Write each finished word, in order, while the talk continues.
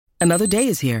Another day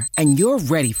is here, and you're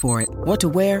ready for it. What to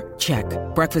wear? Check.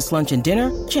 Breakfast, lunch, and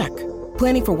dinner? Check.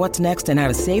 Planning for what's next and how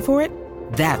to save for it?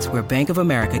 That's where Bank of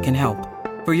America can help.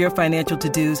 For your financial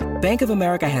to-dos, Bank of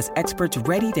America has experts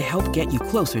ready to help get you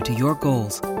closer to your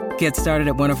goals. Get started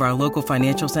at one of our local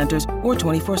financial centers or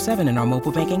 24/7 in our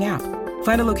mobile banking app.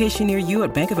 Find a location near you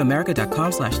at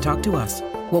bankofamerica.com/talktous.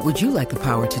 What would you like the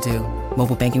power to do?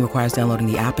 Mobile banking requires downloading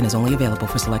the app and is only available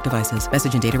for select devices.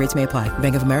 Message and data rates may apply.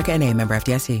 Bank of America N.A., member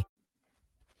FDIC.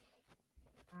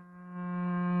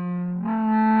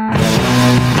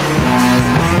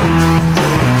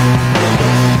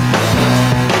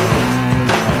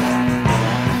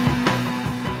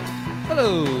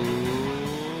 Hello,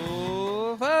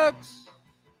 folks,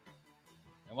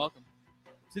 and welcome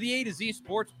to the A to Z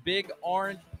Sports Big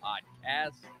Orange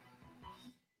Podcast.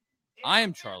 I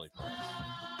am Charlie Price.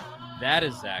 That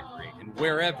is Zachary. And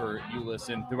wherever you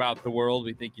listen throughout the world,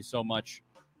 we thank you so much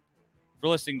for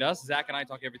listening to us. Zach and I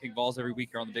talk everything Vols every week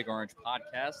here on the Big Orange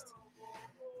Podcast.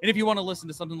 And if you want to listen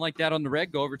to something like that on the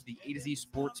reg, go over to the A to Z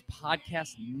Sports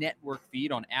Podcast Network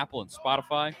feed on Apple and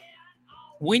Spotify.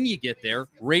 When you get there,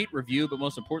 rate, review, but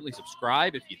most importantly,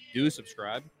 subscribe. If you do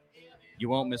subscribe, you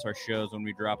won't miss our shows when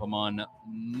we drop them on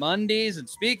Mondays. And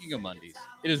speaking of Mondays,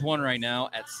 it is one right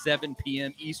now at 7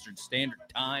 p.m. Eastern Standard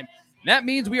Time. And that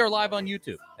means we are live on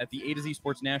YouTube at the A to Z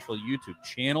Sports Nashville YouTube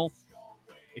channel.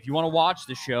 If you want to watch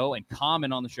the show and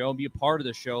comment on the show and be a part of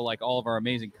the show like all of our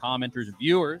amazing commenters and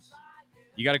viewers,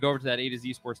 you got to go over to that A to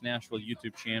Z Sports Nashville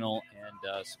YouTube channel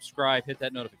and subscribe, hit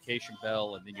that notification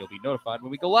bell, and then you'll be notified when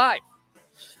we go live.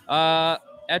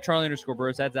 At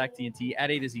Charlie_Burris, at Zach TNT, at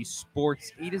A to Z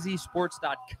Sports, A to Z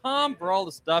Sports.com for all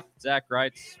the stuff Zach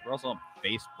writes. We're also on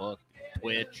Facebook,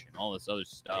 Twitch, and all this other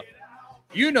stuff.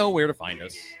 You know where to find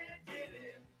us.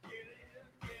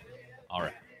 All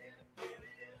right.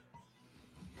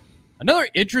 Another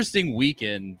interesting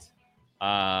weekend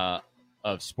of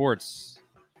sports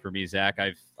for me, Zach.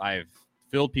 I've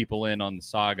filled people in on the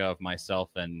saga of myself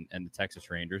and the Texas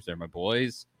Rangers. They're my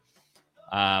boys.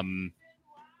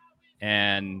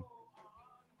 And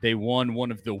they won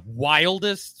one of the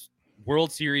wildest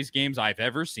World Series games I've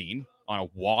ever seen on a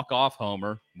walk-off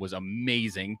homer. It was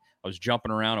amazing. I was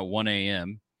jumping around at 1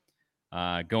 a.m.,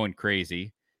 going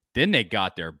crazy. Then they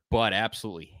got their butt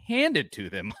absolutely handed to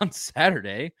them on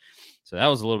Saturday. So that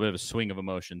was a little bit of a swing of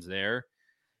emotions there.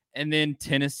 And then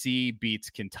Tennessee beats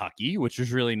Kentucky, which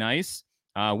was really nice.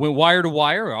 Went wire to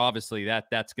wire. Obviously,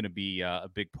 that's going to be a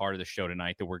big part of the show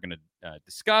tonight that we're going to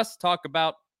discuss, talk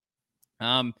about.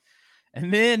 And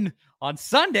then on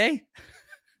Sunday,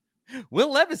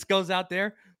 Will Levis goes out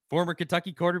there, former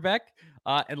Kentucky quarterback,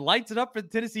 and lights it up for the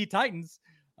Tennessee Titans,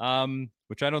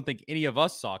 which I don't think any of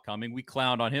us saw coming. We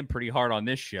clowned on him pretty hard on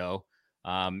this show.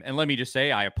 And let me just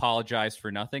say, I apologize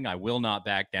for nothing. I will not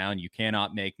back down. You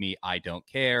cannot make me. I don't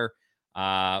care.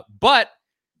 But,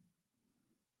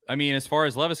 I mean, as far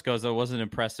as Levis goes, though, it was an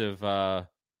impressive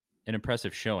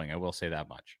showing. I will say that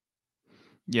much.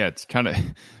 Yeah, it's kind of,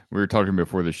 we were talking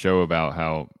before the show about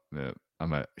how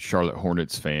I'm a Charlotte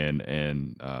Hornets fan,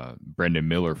 and Brendan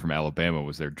Miller from Alabama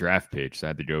was their draft pick. So I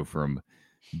had to go from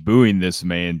booing this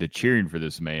man to cheering for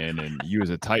this man. And you as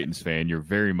a Titans fan, you're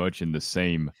very much in the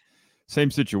same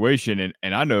situation.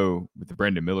 And I know with the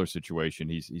Brendan Miller situation,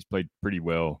 he's played pretty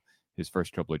well his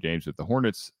first couple of games with the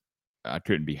Hornets. I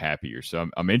couldn't be happier. So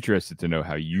I'm interested to know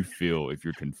how you feel, if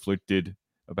you're conflicted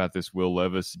about this Will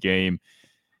Levis game.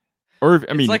 Or,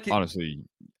 honestly,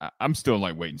 I'm still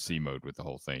in wait and see mode with the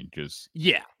whole thing.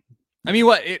 Yeah. I mean,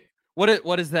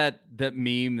 what is that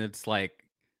meme that's like,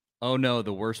 oh no,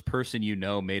 the worst person you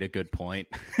know made a good point.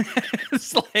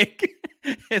 It's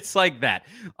like that.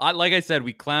 Like I said,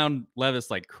 we clowned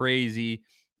Levis like crazy,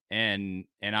 and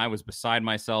I was beside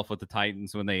myself with the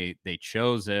Titans when they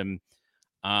chose him.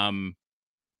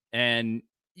 And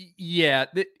yeah,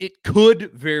 it could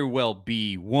very well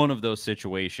be one of those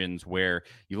situations where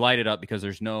you light it up because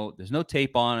there's no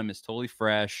tape on him. It's totally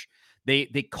fresh.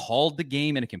 They called the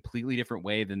game in a completely different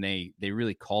way than they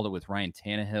really called it with Ryan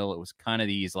Tannehill. It was kind of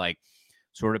these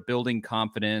sort of building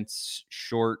confidence,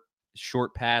 short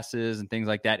passes and things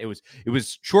like that. It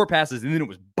was short passes, and then it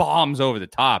was bombs over the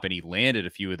top, and he landed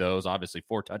a few of those, obviously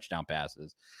 4 touchdown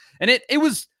passes. And it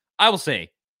was, I will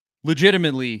say,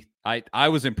 legitimately, I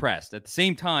was impressed. At the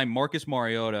same time, Marcus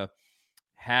Mariota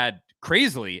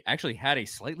actually had a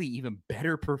slightly even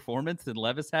better performance than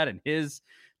Levis had in his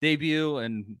debut,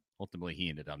 and ultimately he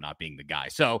ended up not being the guy.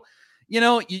 So,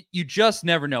 you just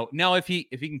never know. Now, if he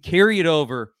can carry it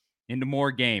over into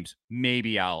more games,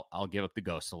 maybe I'll give up the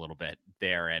ghost a little bit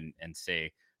there and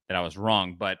say that I was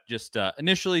wrong. But just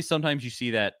initially, sometimes you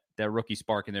see that rookie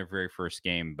spark in their very first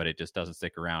game, but it just doesn't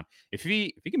stick around. If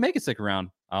he can make it stick around,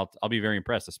 I'll be very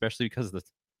impressed, especially because the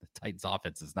Titans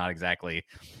offense is not exactly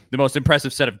the most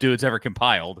impressive set of dudes ever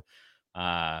compiled.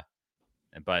 But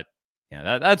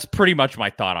yeah, that's pretty much my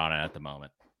thought on it at the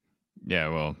moment. Yeah,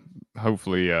 well,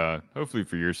 hopefully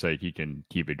for your sake, he can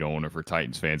keep it going. Or for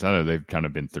Titans fans, I know they've kind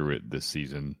of been through it this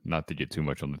season. Not to get too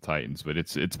much on the Titans, but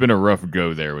it's been a rough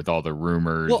go there with all the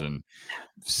rumors and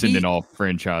sending off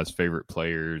franchise favorite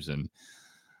players, and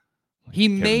he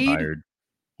made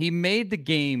the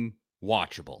game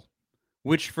watchable,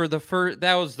 which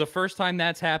that was the first time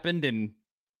that's happened in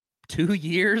 2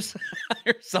 years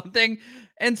or something,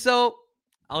 and so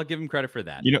I'll give him credit for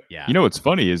that. You know what's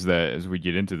funny is that as we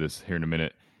get into this here in a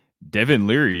minute, Devin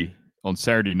Leary on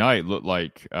Saturday night looked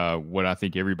like what I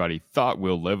think everybody thought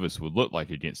Will Levis would look like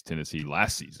against Tennessee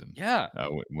last season. Yeah,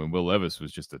 when Will Levis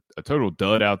was just a total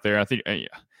dud out there. I think a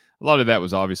lot of that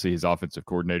was obviously his offensive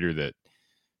coordinator that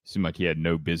seemed like he had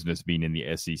no business being in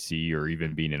the SEC or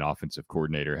even being an offensive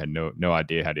coordinator, had no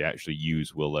idea how to actually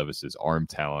use Will Levis's arm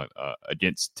talent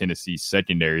against Tennessee's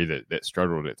secondary that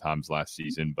struggled at times last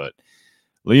season. But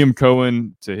Liam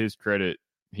Cohen, to his credit,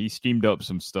 he schemed up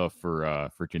some stuff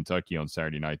for Kentucky on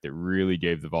Saturday night that really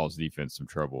gave the Vols defense some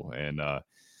trouble. And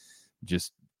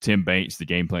just Tim Banks, the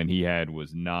game plan he had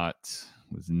was not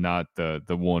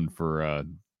the one for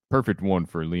perfect one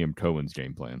for Liam Cohen's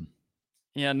game plan.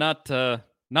 Yeah,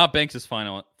 not Banks'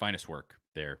 finest work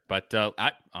there. But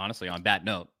honestly, on that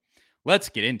note, let's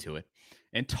get into it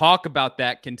and talk about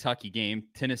that Kentucky game.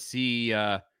 Tennessee,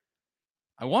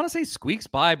 I want to say squeaks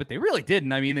by, but they really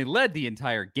didn't. I mean, they led the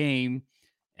entire game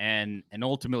and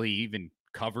ultimately even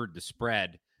covered the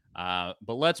spread. But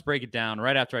let's break it down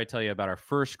right after I tell you about our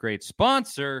first great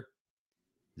sponsor,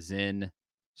 Zen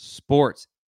Sports.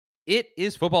 It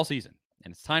is football season,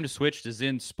 and it's time to switch to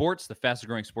Zen Sports, the fastest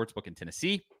growing sportsbook in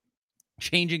Tennessee,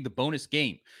 changing the bonus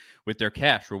game with their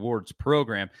cash rewards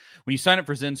program. When you sign up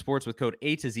for Zen Sports with code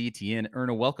A2ZTN, earn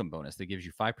a welcome bonus that gives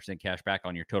you 5% cash back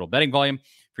on your total betting volume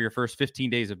for your first 15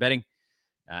 days of betting.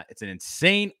 It's an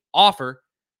insane offer,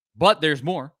 but there's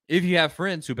more. If you have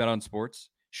friends who bet on sports,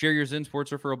 share your Zen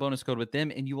Sports referral bonus code with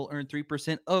them, and you will earn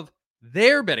 3% of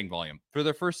their betting volume for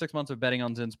their first 6 months of betting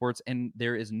on Zen Sports, and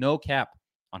there is no cap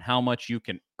on how much you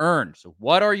can earn. So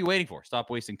what are you waiting for? Stop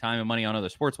wasting time and money on other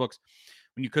sports books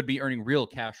when you could be earning real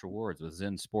cash rewards with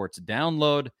Zen Sports.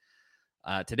 Download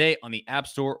today on the App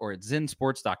Store or at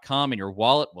zensports.com, and your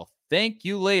wallet will thank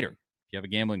you later. If you have a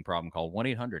gambling problem, call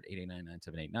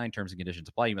 1-800-889-9789. Terms and conditions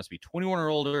apply. You must be 21 or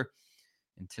older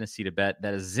in Tennessee to bet.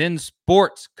 That is Zen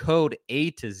Sports, code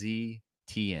A2ZTN,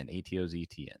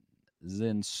 A-T-O-Z-T-N.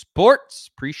 Zen Sports.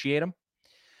 Appreciate them.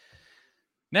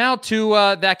 Now to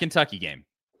that Kentucky game.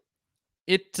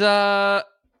 It was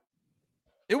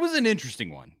an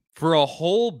interesting one for a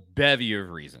whole bevy of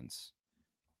reasons.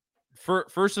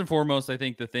 First and foremost, I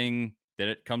think the thing that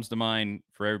it comes to mind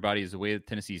for everybody is the way that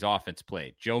Tennessee's offense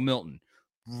played. Joe Milton,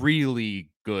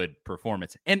 really good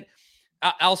performance. And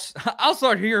I'll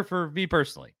start here for me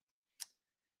personally.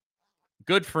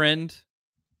 Good friend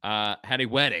had a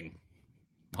wedding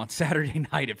on Saturday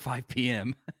night at 5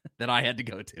 p.m. that I had to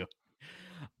go to.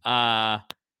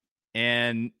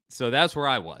 And so that's where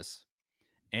I was.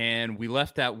 And we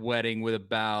left that wedding with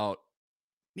about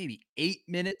maybe 8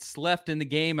 minutes left in the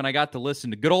game. And I got to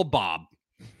listen to good old Bob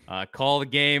call the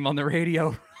game on the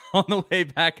radio on the way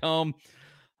back home.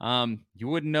 You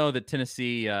wouldn't know that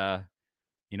Tennessee,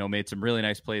 made some really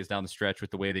nice plays down the stretch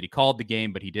with the way that he called the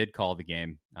game, but he did call the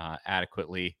game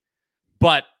adequately.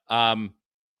 But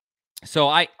so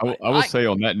I will say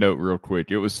on that note real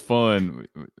quick, it was fun,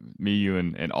 me, you,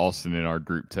 and Austin in our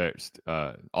group text,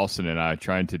 Austin and I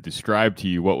trying to describe to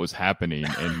you what was happening.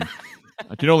 And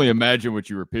I can only imagine what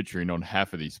you were picturing on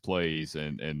half of these plays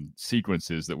and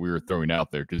sequences that we were throwing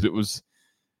out there, because it was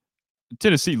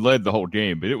Tennessee led the whole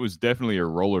game, but it was definitely a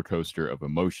roller coaster of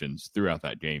emotions throughout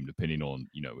that game, depending on,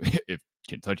 if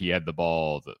Kentucky had the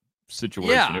ball, the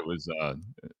situation. Yeah. It was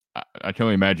I can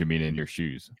only imagine being in your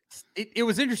shoes. It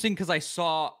was interesting because I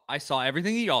saw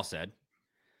everything that y'all said.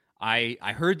 I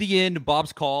heard the end of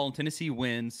Bob's call and Tennessee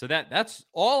wins. So that's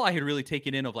all I had really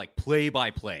taken in of like play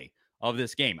by play of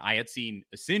this game. I had seen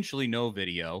essentially no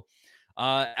video.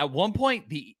 At one point,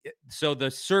 the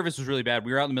service was really bad.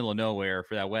 We were out in the middle of nowhere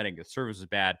for that wedding. The service was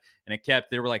bad, and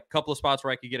there were like a couple of spots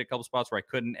where I could get it, a couple of spots where I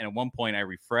couldn't. And at one point, I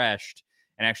refreshed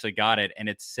and actually got it, and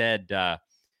it said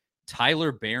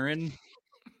Tyler Barron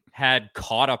had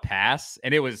caught a pass,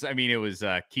 and it was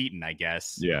Keaton, I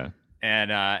guess. Yeah.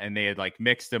 And they had like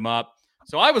mixed him up.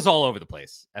 So I was all over the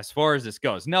place as far as this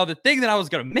goes. Now, the thing that I was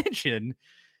going to mention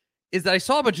is that I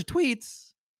saw a bunch of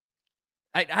tweets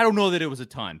I don't know that it was a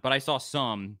ton, but I saw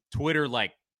some. Twitter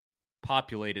like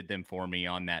populated them for me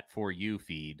on that For You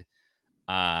feed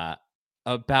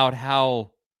about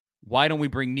how, why don't we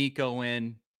bring Nico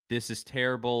in? This is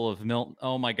terrible of Milton.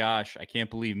 Oh my gosh, I can't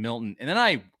believe Milton. And then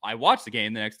I watched the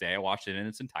game the next day. I watched it in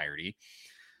its entirety.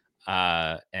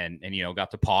 And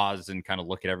got to pause and kind of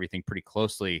look at everything pretty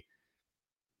closely.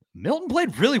 Milton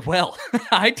played really well.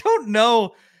 I don't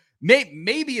know.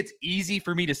 Maybe it's easy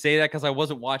for me to say that because I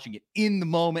wasn't watching it in the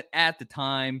moment at the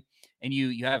time. And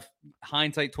you have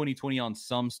hindsight 2020 on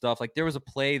some stuff. Like there was a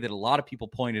play that a lot of people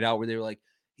pointed out where they were like,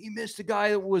 he missed a guy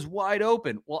that was wide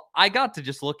open. Well, I got to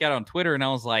just look at it on Twitter and I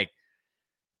was like,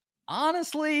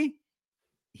 honestly,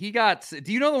 do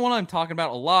you know the one I'm talking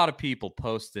about? A lot of people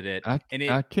posted it. I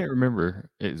can't remember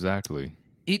exactly.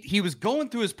 He was going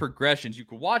through his progressions. You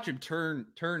could watch him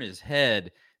turn his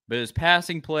head, but his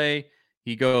passing play,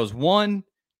 he goes 1,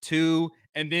 2,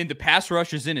 and then the pass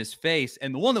rush is in his face.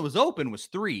 And the one that was open was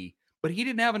 3, but he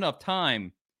didn't have enough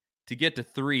time to get to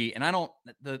 3. And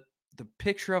the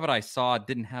picture of it I saw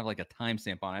didn't have like a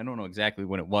timestamp on it. I don't know exactly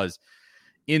when it was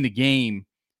in the game.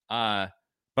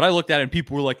 But I looked at it and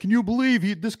people were like, can you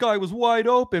believe this guy was wide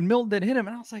open? Milton didn't hit him.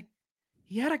 And I was like,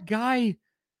 he had a guy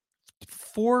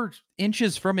 4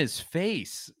 inches from his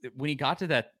face when he got to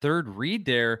that third read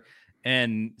there.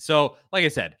 And so, like I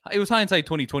said, it was hindsight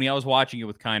 2020. I was watching it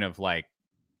with kind of like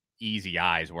easy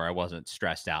eyes where I wasn't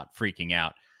stressed out, freaking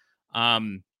out.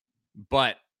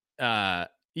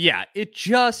 Yeah, it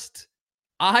just,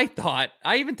 I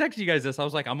even texted you guys this. I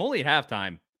was like, I'm only at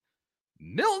halftime.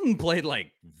 Milton played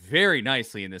like very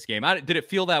nicely in this game. Did it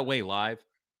feel that way live?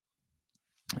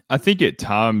 I think at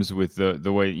times with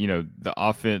the way, the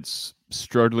offense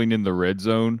struggling in the red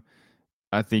zone,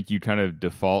 I think you kind of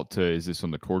default to, is this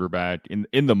on the quarterback?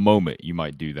 In the moment, you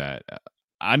might do that.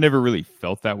 I never really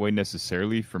felt that way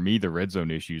necessarily. For me, the red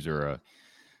zone issues are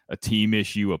a team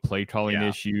issue, a play calling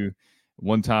issue.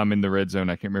 One time in the red zone,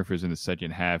 I can't remember if it was in the second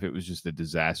half, it was just a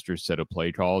disastrous set of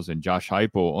play calls. And Josh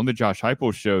Heupel, on the Josh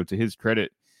Heupel show, to his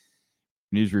credit,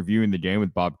 when he was reviewing the game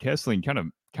with Bob Kessling, kind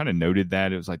of noted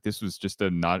that it was like this was just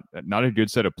not a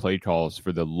good set of play calls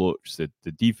for the looks that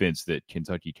the defense that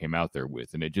Kentucky came out there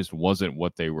with, and it just wasn't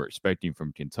what they were expecting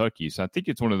from Kentucky. So I think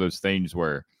it's one of those things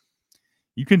where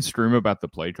you can scream about the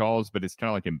play calls, but it's kind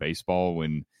of like in baseball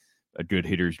when a good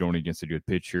hitter is going against a good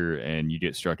pitcher and you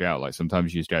get struck out. Like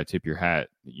sometimes you just got to tip your hat.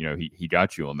 He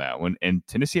got you on that one. And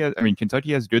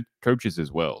Kentucky has good coaches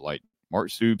as well, like Mark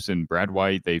Stoops and Brad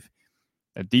White.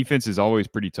 That defense is always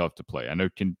pretty tough to play. I know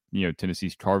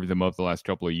Tennessee's carved them up the last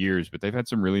couple of years, but they've had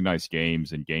some really nice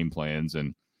games and game plans,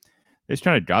 and they just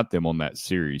kind of got them on that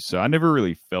series. So I never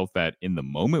really felt that in the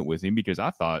moment with him because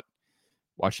I thought,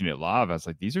 watching it live, I was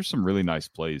like, these are some really nice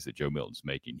plays that Joe Milton's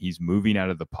making. He's moving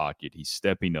out of the pocket. He's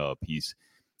stepping up. He's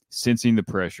sensing the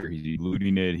pressure. He's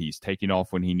eluding it. He's taking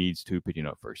off when he needs to, picking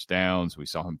up first downs. We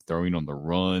saw him throwing on the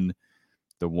run.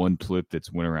 The one clip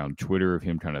that's went around Twitter of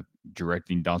him kind of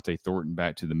directing Dante Thornton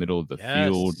back to the middle of the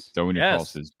field, throwing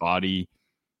across his body,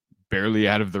 barely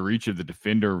out of the reach of the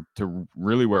defender to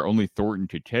really where only Thornton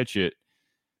could catch it.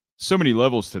 So many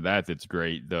levels to that's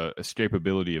great. The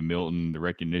escapability of Milton, the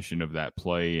recognition of that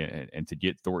play, and to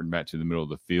get Thornton back to the middle of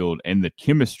the field, and the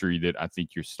chemistry that I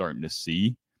think you're starting to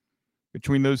see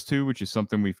between those two, which is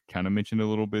something we've kind of mentioned a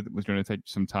little bit that was going to take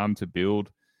some time to build.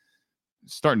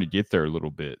 Starting to get there a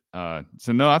little bit.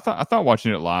 So no, I thought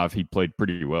watching it live, he played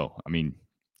pretty well. I mean,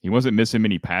 he wasn't missing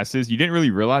many passes. You didn't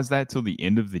really realize that till the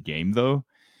end of the game, though,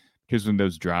 because when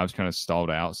those drives kind of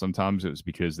stalled out, sometimes it was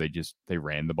because they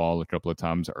ran the ball a couple of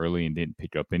times early and didn't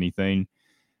pick up anything,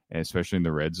 and especially in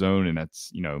the red zone. And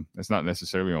that's not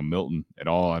necessarily on Milton at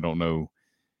all. I don't know,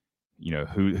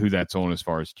 who that's on as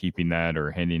far as keeping that or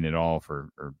handing it off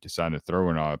or deciding to throw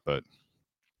or not. But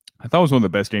I thought it was one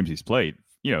of the best games he's played.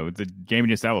 The game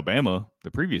against Alabama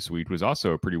the previous week was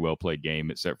also a pretty well played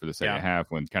game, except for the second half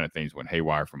when kind of things went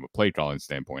haywire from a play calling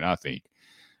standpoint, I think.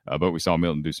 But we saw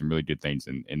Milton do some really good things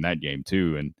in that game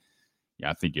too. And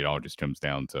I think it all just comes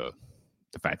down to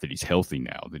the fact that he's healthy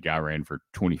now. The guy ran for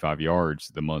 25 yards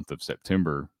the month of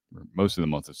September, or most of the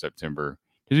month of September,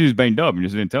 because he was banged up and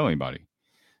just didn't tell anybody.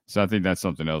 So I think that's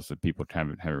something else that people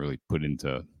haven't really put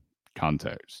into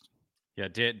context. Yeah,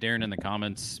 Darren in the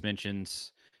comments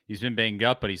mentions he's been banged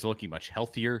up, but he's looking much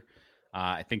healthier.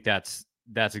 I think that's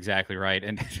exactly right.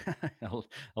 And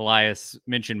Elias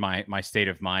mentioned my state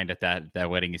of mind at that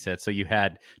wedding. He said, so you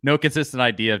had no consistent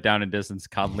idea of down and distance,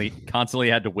 constantly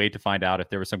had to wait to find out if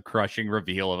there was some crushing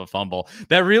reveal of a fumble.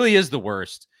 That really is the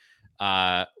worst,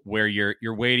 where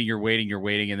you're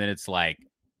waiting, and then it's like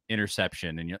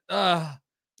interception, and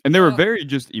And they were very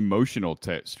just emotional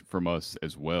texts from us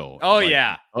as well. Oh,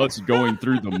 yeah. Us going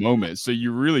through the moment. So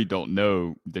you really don't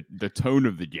know the tone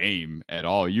of the game at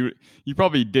all. You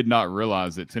probably did not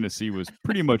realize that Tennessee was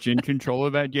pretty much in control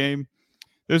of that game.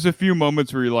 There's a few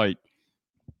moments where you're like,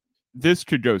 this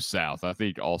could go south. I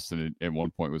think Austin at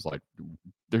one point was like,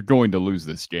 they're going to lose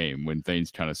this game when things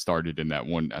kind of started in that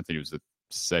one. I think it was the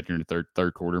second or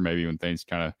third quarter, maybe, when things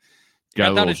kind of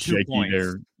got a little shaky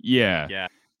there. Yeah.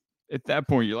 At that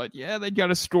point, you're like, yeah, they got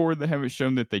to score. They haven't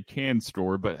shown that they can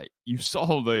score. But you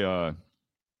saw the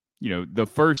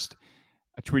first,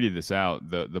 I tweeted this out,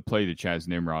 the play to Chaz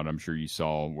Nimrod, I'm sure you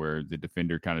saw, where the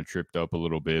defender kind of tripped up a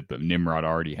little bit, but Nimrod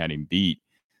already had him beat.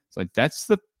 It's like, that's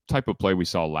the type of play we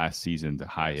saw last season to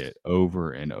Hyatt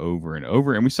over and over and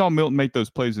over. And we saw Milton make those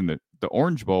plays in the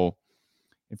Orange Bowl.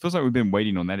 It feels like we've been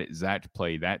waiting on that exact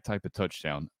play, that type of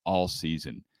touchdown all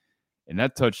season. And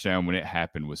that touchdown, when it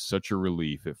happened, was such a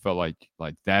relief. It felt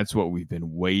like that's what we've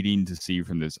been waiting to see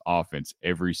from this offense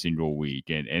every single week.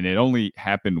 And it only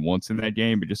happened once in that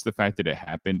game, but just the fact that it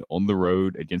happened on the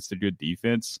road against a good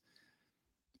defense,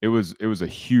 it was a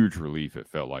huge relief, it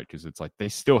felt like, because it's like they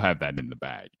still have that in the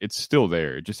bag. It's still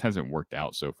there. It just hasn't worked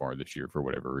out so far this year for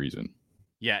whatever reason.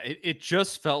 Yeah, it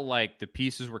just felt like the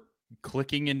pieces were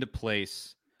clicking into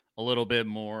place a little bit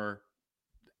more.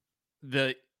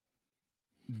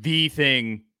 The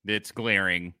thing that's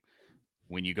glaring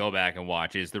when you go back and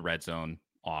watch is the red zone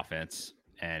offense.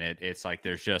 And it's like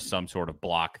there's just some sort of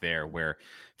block there where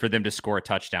for them to score a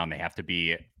touchdown, they have to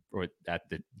be at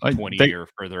the 20 or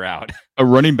further out. A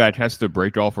running back has to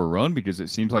break off a run because it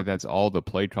seems like that's all the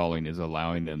play calling is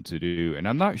allowing them to do. And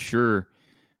I'm not sure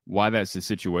why that's the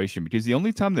situation, because the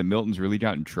only time that Milton's really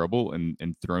got in trouble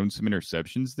and thrown some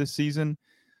interceptions this season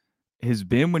has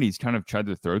been when he's kind of tried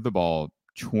to throw the ball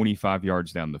 25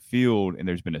 yards down the field and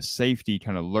there's been a safety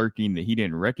kind of lurking that he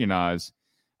didn't recognize.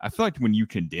 I feel like when you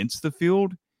condense the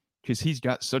field, because he's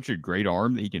got such a great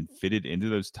arm that he can fit it into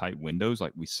those tight windows,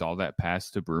 like we saw that pass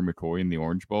to Brew McCoy in the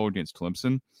Orange Bowl against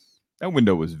Clemson. That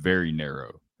window was very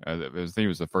narrow. I think it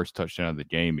was the first touchdown of the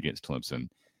game against Clemson.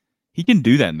 He can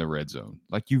do that in the red zone.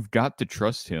 Like, you've got to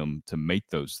trust him to make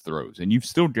those throws. And you've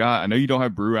still got, I know you don't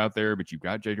have Brew out there, but you've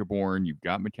got Jacob Warren, you've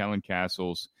got McAllen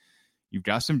Castles. You've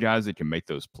got some guys that can make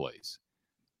those plays.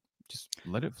 Just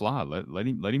let it fly. Let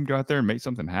him go out there and make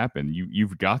something happen.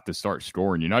 You've got to start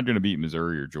scoring. You're not going to beat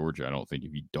Missouri or Georgia, I don't think,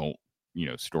 if you don't,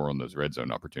 score on those red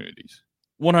zone opportunities.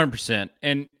 100%.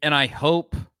 And I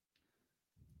hope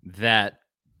that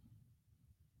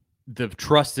the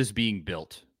trust is being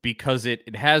built, because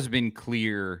it has been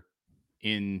clear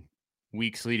in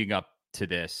weeks leading up to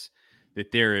this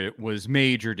that there was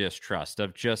major distrust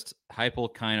of just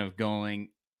Heupel kind of going,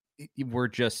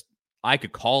 I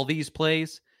could call these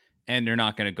plays and they're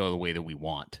not going to go the way that we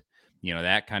want,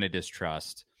 that kind of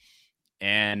distrust.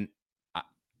 And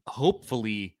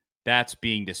hopefully that's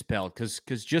being dispelled,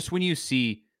 because just when you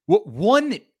see one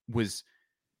that was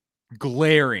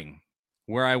glaring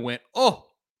where I went, oh,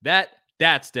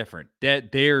 that's different.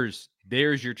 There's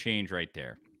your change right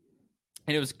there.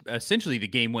 And it was essentially the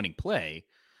game-winning play.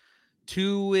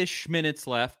 2-ish minutes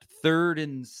left, 3rd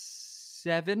and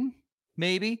 7,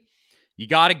 maybe. You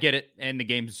got to get it, and the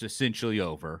game's essentially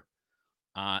over.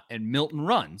 And Milton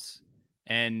runs,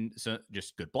 and so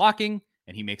just good blocking,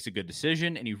 and he makes a good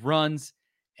decision, and he runs,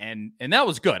 and that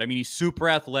was good. I mean, he's super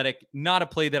athletic. Not a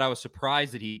play that I was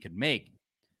surprised that he could make,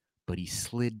 but he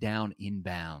slid down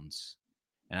inbounds.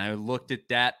 And I looked at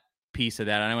that piece of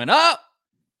that, and I went, oh,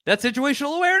 that's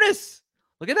situational awareness.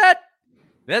 Look at that.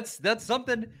 That's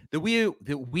something that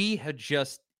we had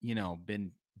just,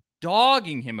 been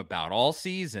dogging him about all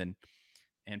season.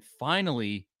 And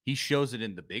finally, he shows it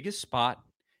in the biggest spot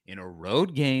in a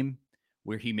road game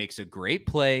where he makes a great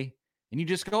play. And you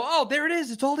just go, oh, there it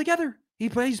is. It's all together.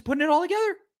 He's putting it all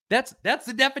together. That's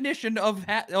the definition of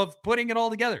putting it all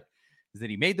together, is that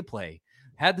he made the play,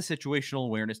 had the situational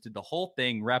awareness, did the whole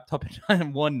thing wrapped up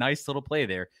in one nice little play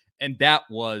there. And that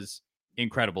was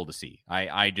incredible to see.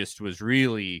 I just was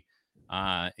really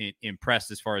impressed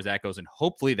as far as that goes. And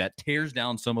hopefully that tears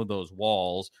down some of those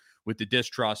walls with the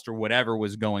distrust or whatever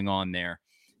was going on there,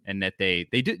 and that they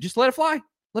did just let it fly,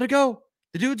 let it go.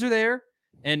 The dudes are there.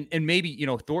 And maybe,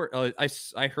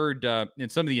 I heard in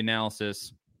some of the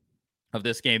analysis of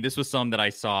this game, this was some that I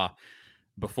saw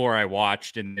before I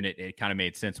watched, and then it kind of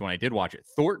made sense when I did watch it.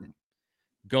 Thornton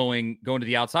going to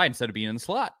the outside instead of being in the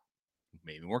slot,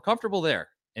 maybe more comfortable there.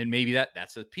 And maybe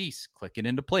that's a piece clicking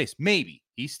into place. Maybe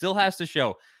he still has to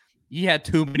show. He had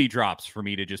too many drops for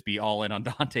me to just be all in on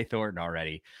Dante Thornton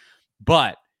already.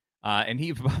 But, and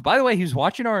he, by the way, he was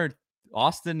watching our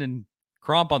Austin and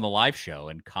Crump on the live show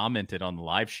and commented on the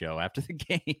live show after the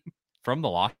game from the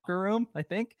locker room, I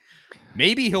think.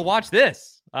 Maybe he'll watch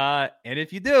this. And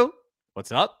if you do,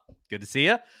 what's up? Good to see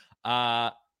you.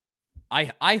 I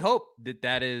hope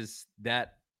that is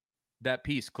that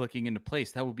piece clicking into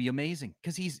place. That would be amazing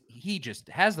because he just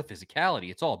has the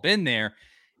physicality. It's all been there.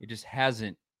 It just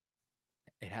hasn't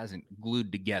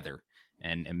glued together.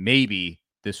 And maybe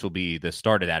this will be the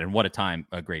start of that. And what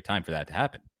a great time for that to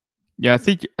happen. Yeah, I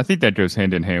think that goes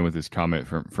hand in hand with this comment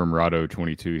from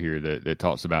Rado22 here that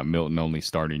talks about Milton only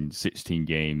starting 16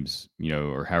 games,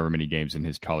 or however many games in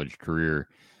his college career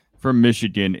from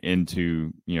Michigan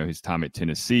into, his time at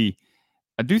Tennessee.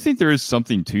 I do think there is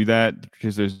something to that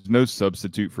because there's no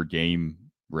substitute for game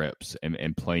reps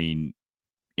and playing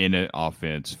in an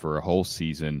offense for a whole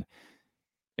season.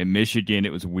 In Michigan,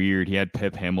 it was weird. He had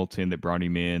Pep Hamilton that brought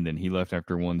him in. Then he left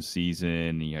after one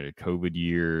season. He had a COVID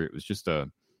year. It was just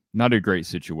not a great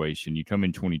situation. You come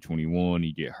in 2021,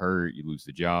 you get hurt, you lose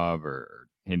the job, or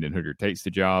Hendon Hooker takes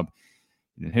the job.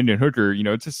 And Hendon Hooker,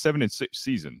 it's a 7-6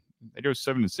 season. They go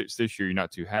 7-6 this year. You're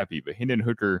not too happy, but Hendon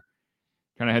Hooker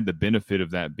kind of had the benefit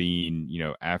of that being,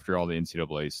 after all the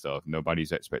NCAA stuff,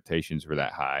 nobody's expectations were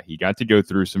that high. He got to go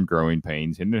through some growing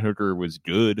pains. Hendon Hooker was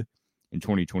good in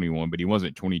 2021, but he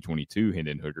wasn't 2022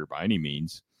 Hendon Hooker by any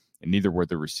means, and neither were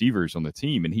the receivers on the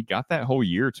team. And he got that whole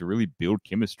year to really build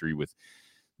chemistry with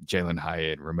Jalen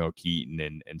Hyatt, Ramel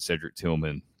Keaton, and Cedric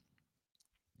Tillman.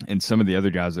 And some of the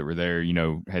other guys that were there,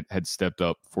 had stepped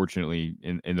up, fortunately,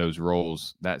 in those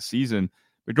roles that season.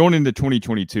 But going into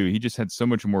 2022, he just had so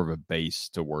much more of a base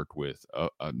to work with,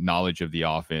 a knowledge of the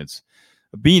offense,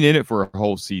 being in it for a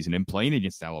whole season and playing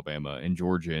against Alabama and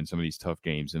Georgia and some of these tough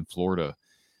games in Florida.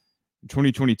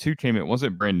 2022 came, it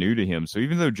wasn't brand new to him. So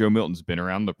even though Joe Milton's been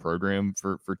around the program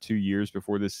for 2 years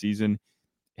before this season,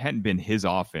 it hadn't been his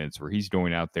offense where he's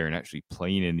going out there and actually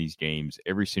playing in these games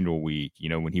every single week.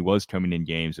 When he was coming in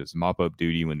games, it was mop-up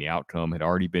duty when the outcome had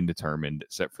already been determined,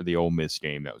 except for the Ole Miss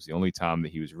game. That was the only time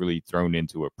that he was really thrown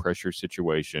into a pressure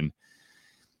situation.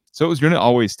 So it was going to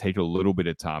always take a little bit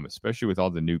of time, especially with all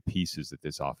the new pieces that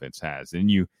this offense has.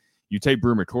 And you take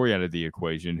Brew McCoy out of the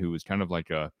equation, who was kind of like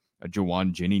a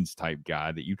Jawan Jennings type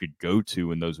guy that you could go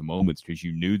to in those moments because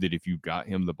you knew that if you got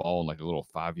him the ball in like a little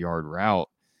 5-yard route,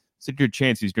 it's a good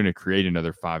chance he's going to create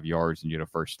another 5 yards and get a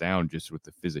first down just with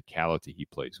the physicality he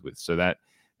plays with. So that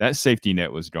safety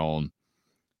net was gone.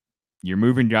 You're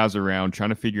moving guys around, trying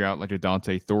to figure out like a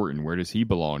Dante Thornton. Where does he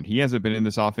belong? He hasn't been in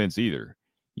this offense either.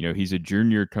 He's a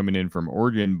junior coming in from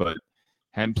Oregon, but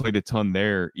hadn't played a ton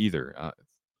there either.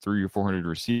 300 or 400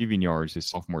 receiving yards his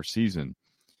sophomore season.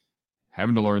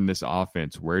 Having to learn this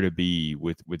offense, where to be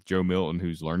with Joe Milton,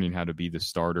 who's learning how to be the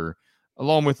starter,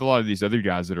 along with a lot of these other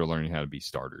guys that are learning how to be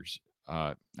starters.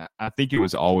 I think it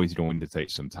was always going to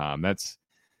take some time. It's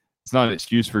not an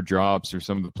excuse for drops or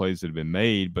some of the plays that have been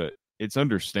made, but it's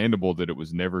understandable that it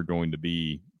was never going to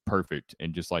be perfect.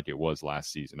 And just like it was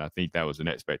last season, I think that was an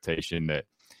expectation that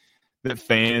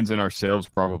fans and ourselves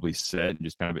probably set and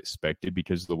just kind of expected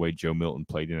because of the way Joe Milton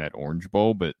played in that Orange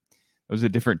Bowl. But it was a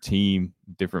different team,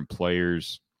 different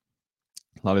players.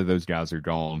 A lot of those guys are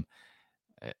gone.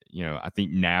 I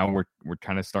think now we're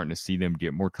kind of starting to see them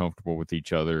get more comfortable with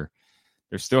each other.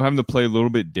 They're still having to play a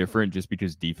little bit different just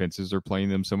because defenses are playing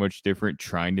them so much different,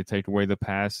 trying to take away the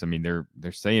pass. I mean,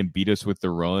 they're saying beat us with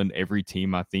the run. Every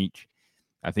team, I think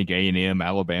A&M,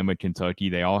 Alabama, Kentucky,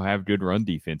 they all have good run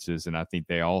defenses, and I think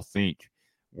they all think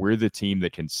we're the team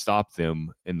that can stop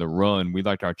them in the run. We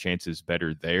like our chances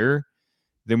better there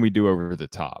than we do over the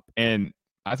top. And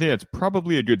I think that's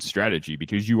probably a good strategy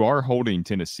because you are holding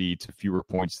Tennessee to fewer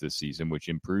points this season, which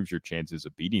improves your chances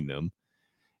of beating them.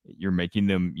 You're making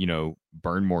them,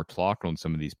 burn more clock on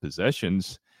some of these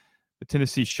possessions. But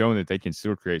Tennessee's shown that they can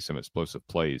still create some explosive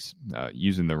plays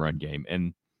using the run game.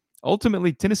 And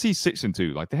ultimately, Tennessee's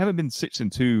 6-2. Like, they haven't been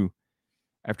 6-2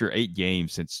 after 8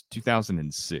 games since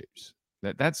 2006.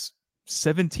 That's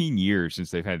 17 years since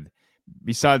they've had,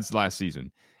 besides last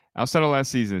season. Outside of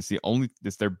last season,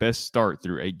 it's their best start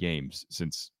through 8 games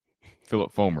since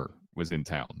Philip Fulmer was in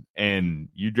town. And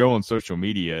you go on social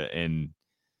media, and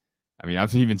I mean,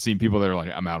 I've even seen people that are like,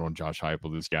 I'm out on Josh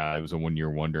Heupel. This guy was a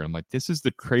 1-year wonder. I'm like, this is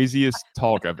the craziest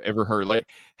talk I've ever heard. Like,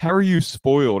 how are you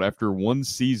spoiled after one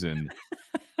season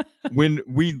when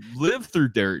we lived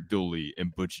through Derek Dooley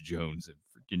and Butch Jones and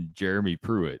freaking Jeremy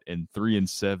Pruitt and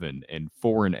 3-7 and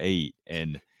 4-8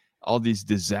 and all these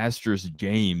disastrous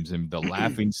games and the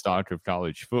laughing stock of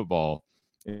college football,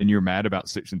 and you're mad about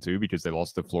 6-2 because they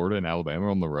lost to Florida and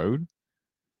Alabama on the road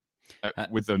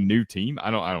with a new team? I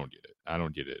don't get it. I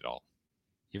don't get it at all.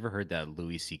 You ever heard that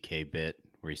Louis C.K. bit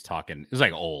where he's talking? It was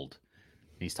like old.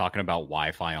 he's talking about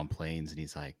Wi-Fi on planes, and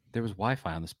he's like, there was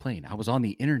Wi-Fi on this plane. I was on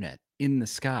the internet in the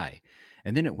sky,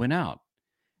 and then it went out.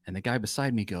 And the guy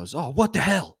beside me goes, "Oh, what the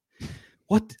hell?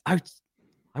 What? I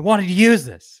wanted to use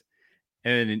this."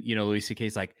 And, Louis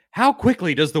C.K.'s like, how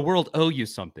quickly does the world owe you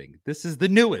something? This is the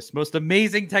newest, most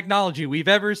amazing technology we've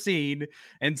ever seen.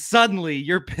 And suddenly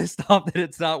you're pissed off that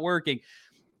it's not working.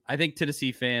 I think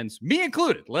Tennessee fans, me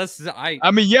included,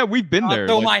 we've been there.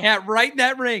 Throw my hat right in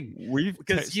that ring. We've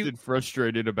texted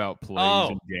frustrated about plays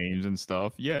and games and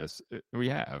stuff. Yes, we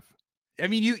have. I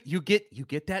mean, you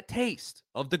get that taste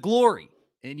of the glory,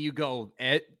 and you go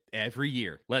every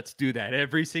year. Let's do that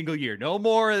every single year. No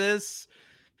more of this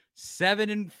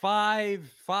 7-5,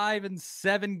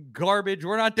 5-7 garbage.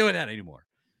 We're not doing that anymore.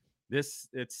 It's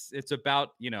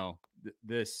about,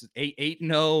 this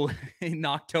 8-0 in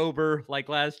October, like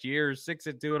last year,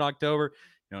 6-2 in October.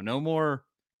 No more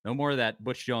of that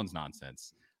Butch Jones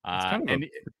nonsense.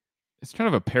 It's kind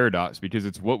of a paradox because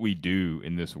it's what we do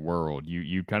in this world.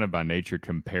 You kind of by nature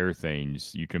compare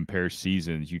things, you compare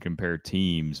seasons, you compare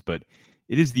teams, but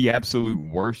it is the absolute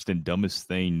worst and dumbest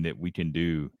thing that we can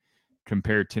do.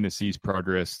 Compare Tennessee's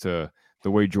progress to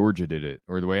the way Georgia did it,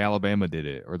 or the way Alabama did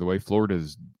it, or the way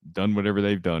Florida's done whatever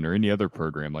they've done, or any other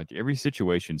program. Like, every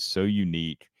situation's so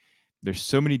unique. There's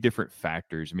so many different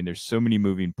factors. I mean, there's so many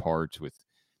moving parts with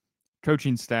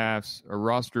coaching staffs, a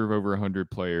roster of over 100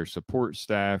 players, support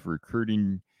staff,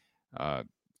 recruiting,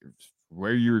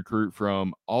 where you recruit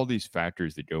from, all these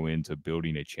factors that go into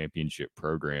building a championship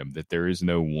program, that there is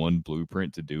no one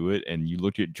blueprint to do it. And you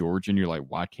look at Georgia and you're like,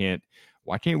 why can't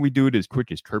we do it as quick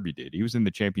as Kirby did? He was in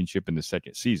the championship in the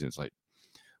second season. It's like,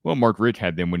 well, Mark Richt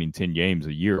had them winning 10 games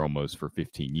a year almost for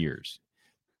 15 years.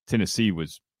 Tennessee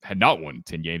had not won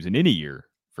 10 games in any year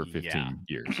for 15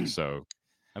 years. So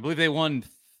I believe they won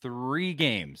 3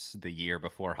 games the year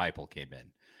before Heupel came in.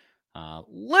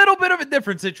 Little bit of a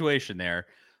different situation there.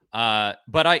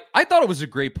 But I thought it was a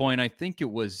great point. I think it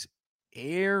was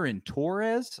Aaron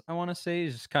Torres, I want to say,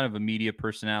 is kind of a media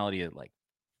personality at like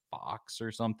Fox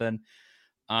or something.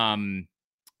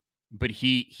 But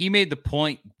he made the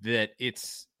point that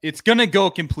it's going to go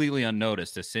completely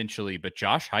unnoticed, essentially. But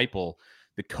Josh Heupel,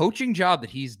 the coaching job that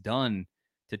he's done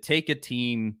to take a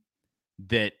team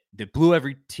that blew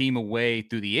every team away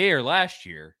through the air last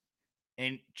year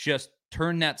and just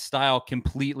turn that style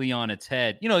completely on its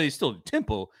head. He's still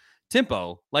tempo,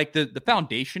 like the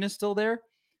foundation is still there,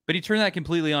 but he turned that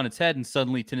completely on its head, and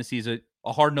suddenly Tennessee's a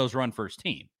hard-nosed run first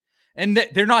team. And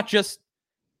they're not just,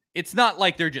 it's not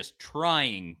like they're just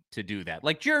trying to do that.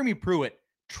 Like Jeremy Pruitt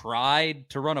tried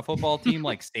to run a football team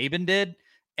like Saban did,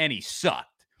 and he sucked.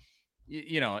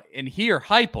 And here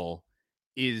Heupel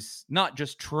is not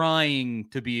just trying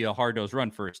to be a hard-nosed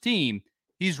run first team.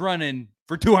 He's running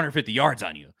for 250 yards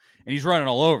on you, and he's running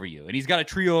all over you, and he's got a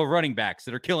trio of running backs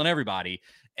that are killing everybody.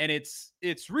 And it's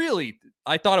really,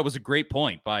 I thought it was a great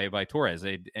point by Torres,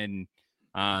 and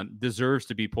deserves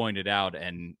to be pointed out,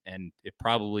 and it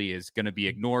probably is going to be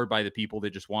ignored by the people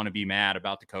that just want to be mad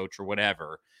about the coach or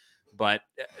whatever. But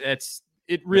it's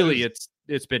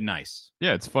been nice.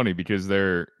 Yeah, it's funny because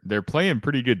they're playing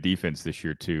pretty good defense this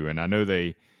year too, and I know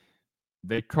they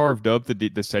carved up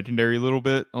the secondary a little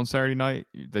bit on Saturday night.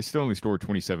 They still only scored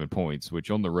 27 points, which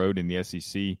on the road in the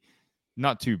SEC,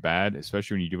 not too bad,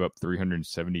 especially when you give up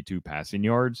 372 passing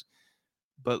yards.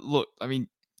 But look, I mean,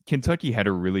 Kentucky had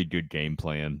a really good game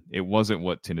plan. It wasn't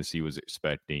what Tennessee was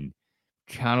expecting,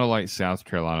 kind of like South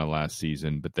Carolina last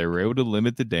season, but they were able to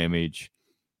limit the damage.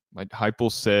 Like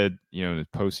Heupel said, in the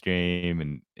post game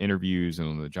and interviews and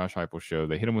on the Josh Heupel show,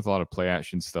 they hit him with a lot of play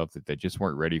action stuff that they just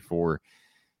weren't ready for.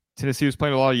 Tennessee was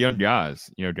playing a lot of young guys,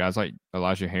 guys like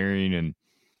Elijah Herring and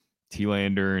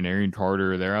T-Lander and Aaron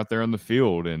Carter. They're out there on the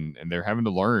field and they're having to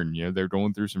learn. They're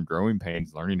going through some growing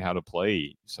pains, learning how to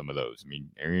play some of those. I mean,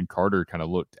 Aaron Carter kind of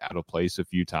looked out of place a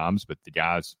few times, but the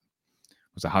guy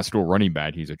was a high school running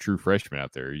back. He's a true freshman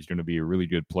out there. He's going to be a really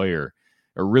good player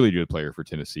for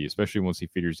Tennessee, especially once he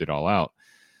figures it all out.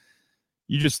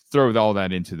 You just throw all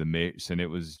that into the mix, and it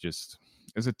was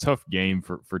a tough game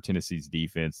for Tennessee's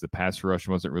defense. The pass rush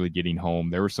wasn't really getting home.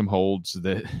 There were some holds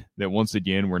that once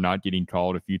again were not getting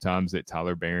called a few times that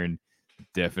Tyler Barron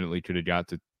definitely could have got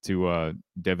to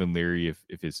Devin Leary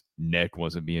if his neck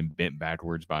wasn't being bent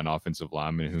backwards by an offensive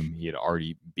lineman whom he had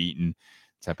already beaten.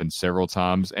 It's happened several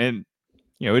times. And,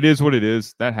 it is what it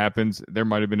is. That happens. There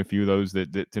might have been a few of those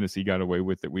that Tennessee got away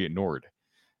with that we ignored.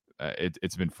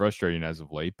 It's been frustrating as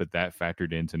of late, but that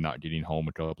factored into not getting home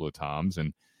a couple of times.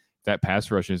 And that pass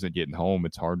rush isn't getting home,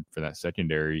 it's hard for that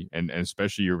secondary, and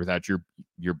especially you're without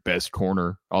your best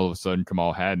corner. All of a sudden,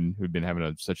 Kamal Hadden, who'd been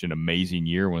having such an amazing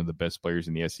year, one of the best players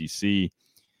in the SEC,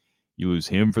 You lose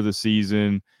him for the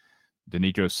season.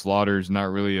 Danico Slaughter's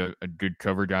not really a good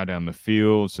cover guy down the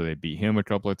field, so they beat him a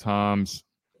couple of times.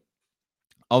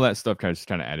 All that stuff kind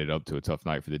of added up to a tough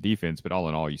night for the defense, but all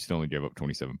in all, you still only gave up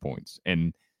 27 points.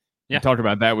 And you talked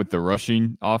about that with the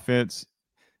rushing offense.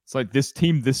 It's like this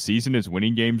team this season is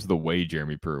winning games the way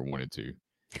Jeremy Pruitt wanted to.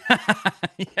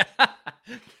 Yeah,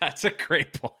 that's a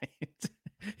great point.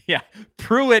 Yeah,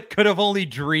 Pruitt could have only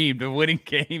dreamed of winning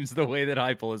games the way that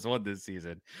Heupel has won this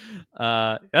season.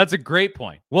 That's a great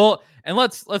point. Well, and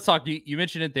let's talk. You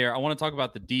mentioned it there. I want to talk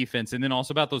about the defense and then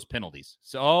also about those penalties.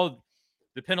 So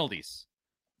the penalties.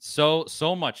 So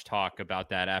much talk about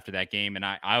that after that game, and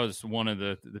I was one of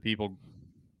the people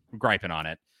griping on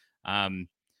it.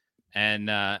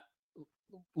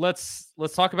 Let's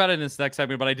talk about it in this next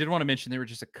segment. But I did want to mention there were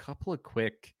just a couple of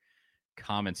quick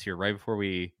comments here right before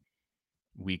we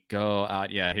go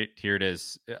out. Yeah, here it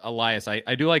is. Elias,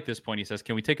 I do like this point. He says,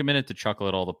 can we take a minute to chuckle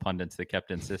at all the pundits that kept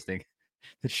insisting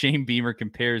that Shane Beamer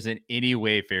compares in any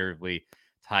way favorably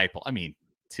to Heupel? I mean,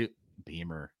 to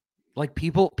Beamer. Like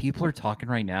people are talking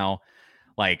right now,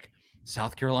 like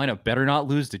South Carolina better not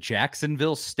lose to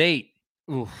Jacksonville State.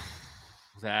 Oof,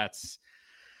 that's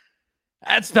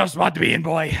tough spot to be in,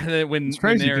 boy. It's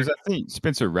crazy because I think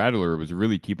Spencer Rattler was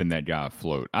really keeping that guy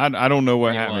afloat. I don't know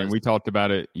what happened. We talked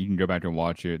about it. You can go back and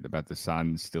watch it about the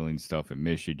sign stealing stuff in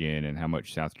Michigan and how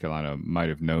much South Carolina might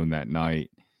have known that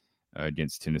night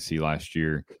against Tennessee last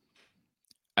year.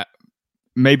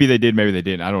 Maybe they did, maybe they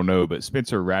didn't. I don't know. But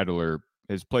Spencer Rattler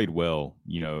has played well,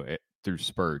 through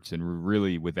spurts, and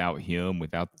really without him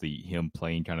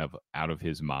playing kind of out of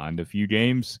his mind a few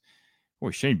games,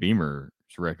 boy, Shane Beamer's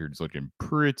record's looking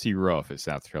pretty rough at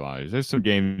South Carolina. There's some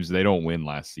games they don't win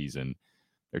last season.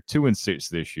 They're 2-6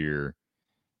 this year.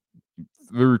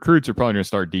 The recruits are probably going to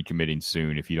start decommitting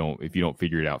soon if you don't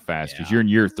figure it out fast, because you're in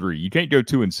year 3. You can't go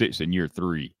 2-6 in year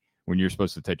 3 when you're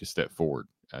supposed to take a step forward.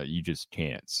 You just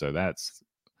can't. So that's.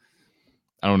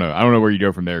 I don't know where you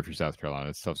go from there if you're South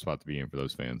Carolina. It's a tough spot to be in for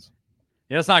those fans.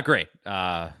 Yeah, it's not great.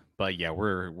 But yeah,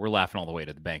 we're laughing all the way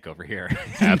to the bank over here.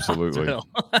 Absolutely.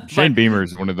 Shane Beamer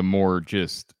is one of the more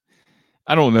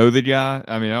I don't know the guy.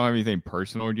 I mean, I don't have anything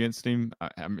personal against him.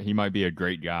 He might be a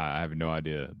great guy. I have no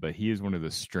idea. But he is one of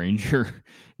the stranger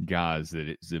guys that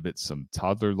exhibits some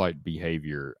toddler-like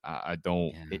behavior.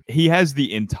 He has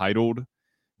the entitled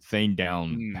thing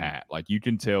down pat. Like, you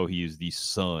can tell he is the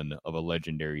son of a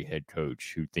legendary head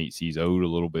coach who thinks he's owed a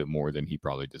little bit more than he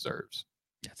probably deserves.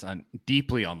 It's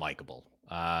deeply unlikable.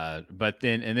 But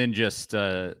then just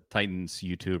Titans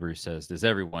YouTuber says, does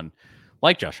everyone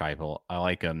like Josh Heupel? I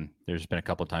like him. There's been a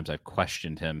couple of times I've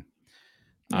questioned him.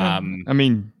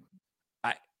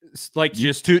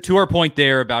 Just to our point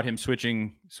there about him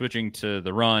switching to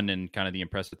the run and kind of the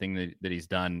impressive thing that he's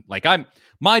done. Like,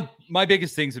 my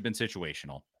biggest things have been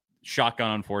situational. Shotgun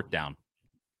on 4th down.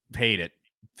 Hate it.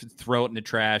 Throw it in the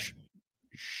trash.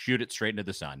 Shoot it straight into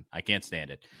the sun. I can't stand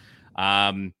it.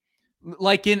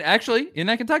 Like in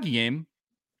that Kentucky game,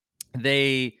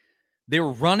 they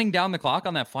were running down the clock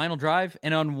on that final drive,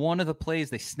 and on one of the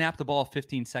plays, they snapped the ball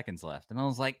 15 seconds left. And I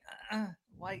was like,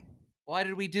 why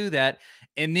did we do that?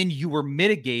 And then you were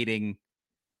mitigating,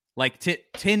 like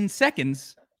 10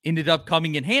 seconds ended up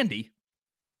coming in handy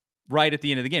right at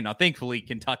the end of the game. Now, thankfully,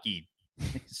 Kentucky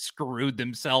screwed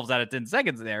themselves out of 10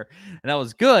 seconds there, and that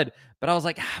was good. But I was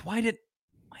like, why didn't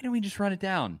we just run it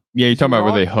down? Yeah, you're talking about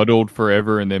where they huddled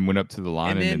forever and then went up to the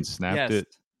line and then snapped it.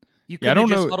 You could have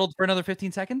just huddled for another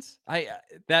 15 seconds. But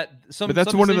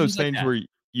that's one of those things where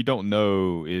you don't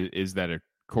know, is that a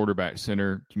quarterback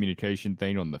center communication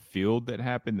thing on the field that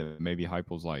happened that maybe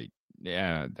Heupel's like,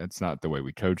 yeah, that's not the way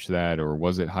we coach that, or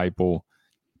was it Heupel?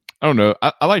 I don't know.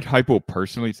 I like Heupel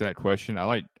personally to that question. I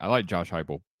like Josh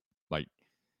Heupel, like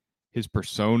his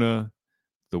persona,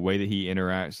 the way that he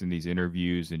interacts in these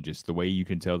interviews, and just the way you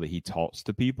can tell that he talks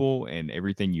to people and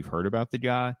everything you've heard about the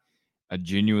guy. I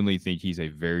genuinely think he's a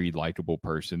very likable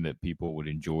person that people would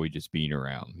enjoy just being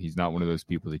around. He's not one of those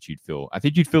people that I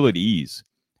think you'd feel at ease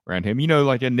around him.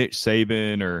 Like a Nick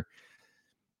Saban or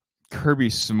Kirby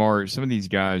Smart, some of these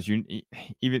guys,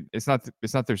 it's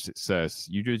not their success.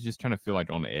 You just kind of feel like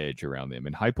on the edge around them.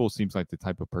 And Heupel seems like the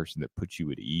type of person that puts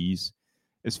you at ease.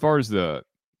 As far as the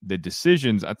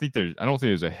decisions, I don't think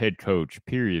there's a head coach,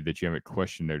 period, that you haven't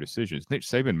questioned their decisions. Nick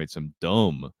Saban made some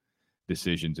dumb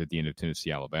decisions at the end of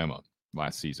Tennessee, Alabama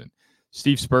last season.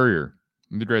 Steve Spurrier,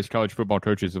 one of the greatest college football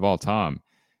coaches of all time,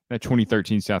 that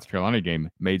 2013 South Carolina game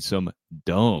made some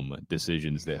dumb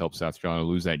decisions that helped South Carolina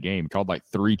lose that game. Called like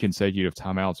 3 consecutive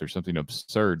timeouts or something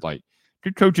absurd. Like,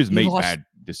 good coaches make bad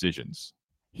decisions.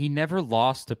 He never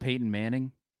lost to Peyton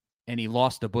Manning, and he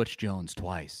lost to Butch Jones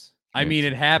twice. I mean,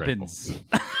 it happens.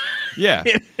 Yeah.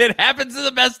 It happens to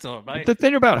the best of them. The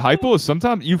thing about Heupel is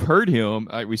sometimes you've heard him.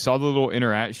 We saw the little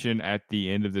interaction at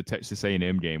the end of the Texas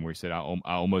A&M game where he said, "I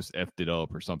almost effed it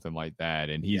up" or something like that,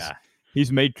 and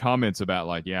he's made comments about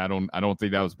like, "Yeah, I don't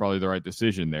think that was probably the right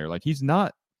decision there." Like he's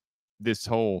not this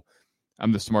whole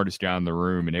 "I'm the smartest guy in the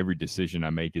room and every decision I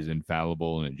make is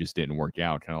infallible," and it just didn't work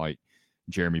out. Kind of like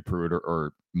Jeremy Pruitt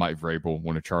or Mike Vrabel,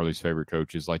 one of Charlie's favorite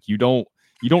coaches. Like you don't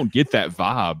get that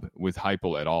vibe with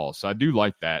Heupel at all. So I do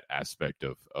like that aspect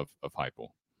of Heupel.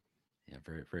 Yeah,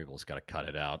 Vrabel's got to cut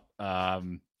it out.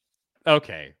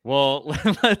 Okay, well,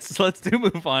 let's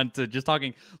move on to just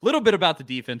talking a little bit about the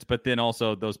defense, but then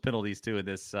also those penalties too in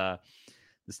this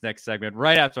next segment.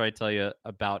 Right after I tell you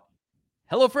about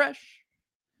HelloFresh,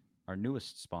 our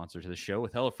newest sponsor to the show.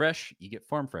 With HelloFresh, you get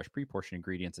farm fresh, pre-portioned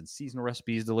ingredients and seasonal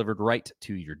recipes delivered right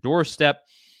to your doorstep.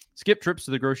 Skip trips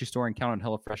to the grocery store and count on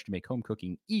HelloFresh to make home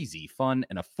cooking easy, fun,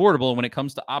 and affordable. When it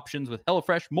comes to options with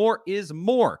HelloFresh, more is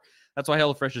more. That's why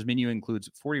HelloFresh's menu includes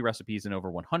 40 recipes and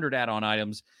over 100 add-on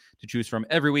items to choose from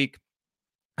every week.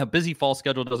 A busy fall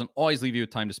schedule doesn't always leave you with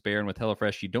time to spare, and with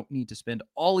HelloFresh, you don't need to spend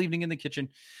all evening in the kitchen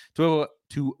to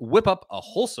whip up a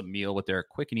wholesome meal. With their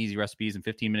quick and easy recipes and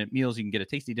 15-minute meals, you can get a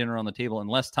tasty dinner on the table in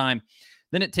less time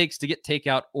than it takes to get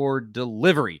takeout or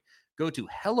delivery. Go to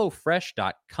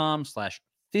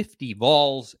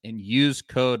HelloFresh.com/50Vols and use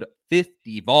code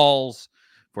 50Vols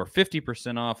for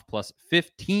 50% off plus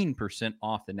 15%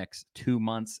 off the next 2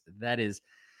 months. That is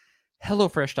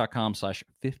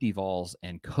HelloFresh.com/50Vols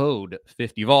and code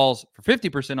 50Vols for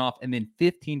 50% off and then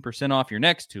 15% off your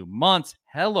next 2 months.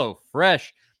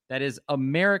 HelloFresh, that is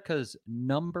America's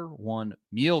 #1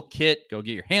 meal kit. Go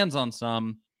get your hands on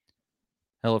some.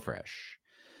 HelloFresh.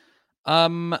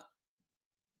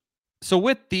 So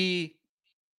with the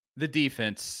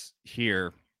defense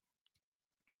here,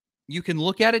 you can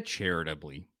look at it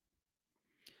charitably.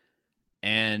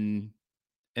 And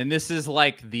this is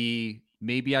like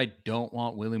maybe I don't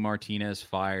want Willie Martinez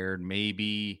fired.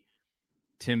 Maybe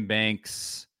Tim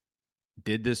Banks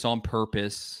did this on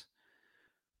purpose,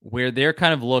 where they're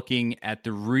kind of looking at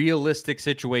the realistic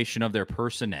situation of their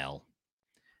personnel.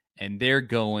 And they're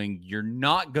going, you're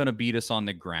not going to beat us on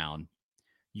the ground.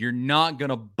 You're not going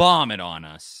to bomb it on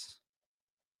us.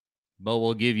 But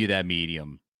we'll give you that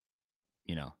medium,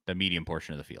 the medium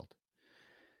portion of the field.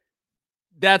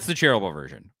 That's the charitable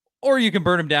version. Or you can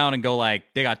burn them down and go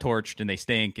like, they got torched and they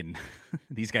stink and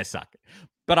these guys suck.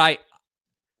 But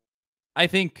I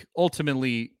think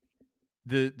ultimately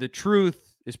the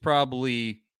truth is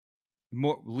probably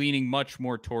leaning much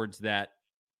more towards that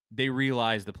they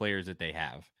realize the players that they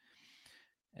have.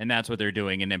 And that's what they're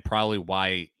doing. And then probably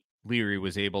why Leary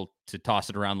was able to toss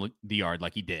it around the yard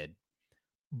like he did.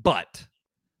 But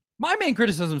my main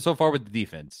criticism so far with the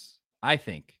defense, I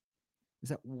think, is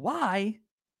that why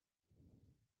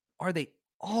are they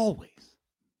always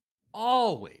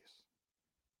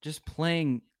just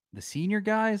playing the senior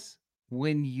guys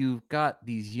when you've got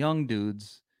these young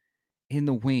dudes in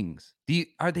the wings? They're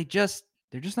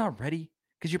just not ready?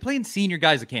 Because you're playing senior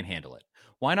guys that can't handle it.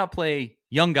 Why not play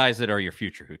young guys that are your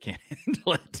future who can't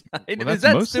handle it? Well, is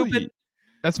that stupid?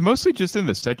 That's mostly just in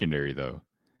the secondary, though.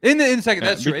 In the second,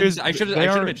 that's true. I should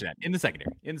have mentioned that in the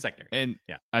secondary. And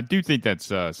yeah, I do think that's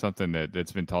something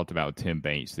that's been talked about with Tim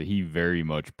Banks, that he very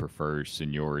much prefers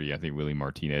seniority. I think Willie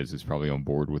Martinez is probably on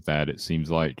board with that. It seems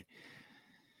like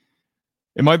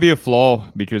it might be a flaw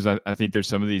because I think there's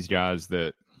some of these guys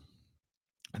that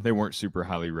they weren't super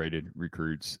highly rated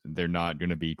recruits. They're not going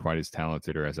to be quite as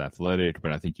talented or as athletic,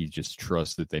 but I think he just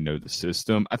trusts that they know the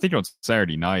system. I think on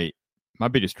Saturday night, my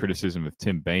biggest criticism of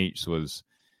Tim Banks was,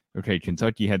 okay,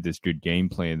 Kentucky had this good game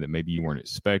plan that maybe you weren't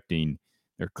expecting.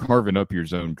 They're carving up your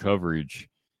zone coverage.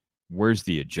 Where's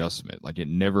the adjustment? Like, it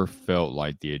never felt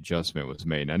like the adjustment was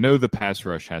made. And I know the pass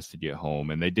rush has to get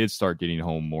home, and they did start getting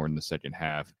home more in the second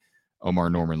half. Omar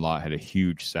Norman-Lott had a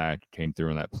huge sack, came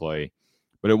through on that play.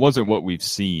 But it wasn't what we've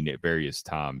seen at various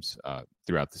times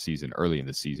throughout the season, early in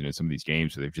the season, in some of these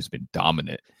games where they've just been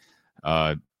dominant.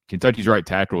 Kentucky's right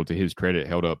tackle, to his credit,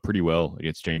 held up pretty well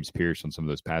against James Pierce on some of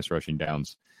those pass rushing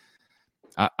downs.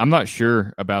 I'm not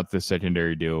sure about the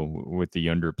secondary deal with the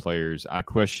younger players. I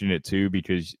question it too,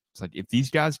 because it's like, if these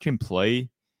guys can play,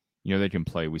 they can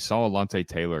play. We saw Alontae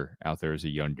Taylor out there as a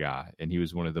young guy, and he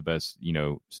was one of the best,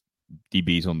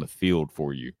 DBs on the field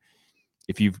for you.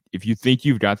 If you think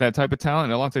you've got that type of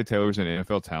talent, and Alontae Taylor's an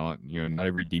NFL talent, not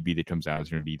every DB that comes out is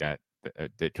going to be that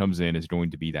comes in is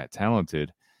going to be that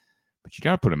talented. But you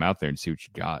got to put them out there and see what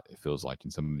you got. It feels like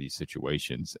in some of these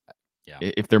situations, yeah.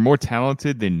 If they're more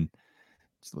talented, then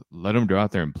let them go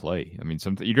out there and play. I mean,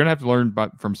 you're going to have to learn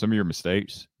from some of your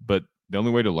mistakes, but the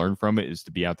only way to learn from it is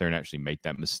to be out there and actually make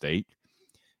that mistake.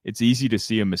 it's easy to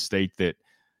see a mistake that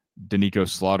Danico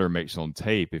Slaughter makes on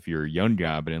tape if you're a young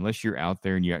guy, but unless you're out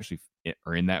there and you actually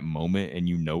are in that moment and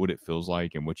you know what it feels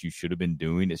like and what you should have been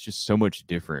doing, it's just so much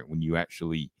different when you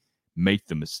actually make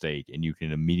the mistake and you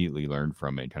can immediately learn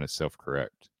from it and kind of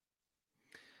self-correct.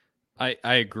 I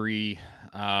agree.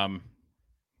 I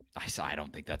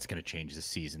don't think that's going to change this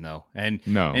season, though. And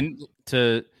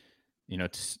to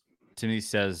Timothy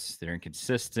says they're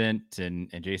inconsistent, and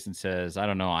Jason says, I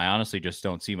don't know. I honestly just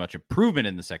don't see much improvement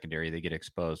in the secondary. They get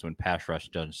exposed when pass rush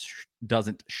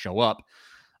doesn't show up.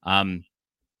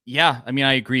 Yeah, I mean,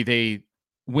 I agree.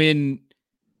 When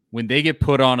they get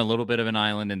put on a little bit of an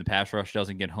island and the pass rush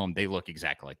doesn't get home, they look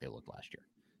exactly like they looked last year.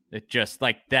 It just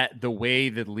like that. The way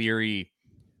that Leary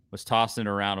was tossing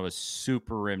around was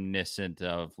super reminiscent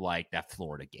of like that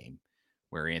Florida game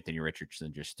where Anthony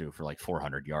Richardson just threw for like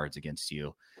 400 yards against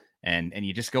you. And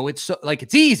you just go, it's so, like,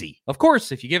 it's easy. Of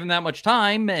course, if you give him that much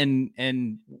time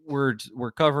and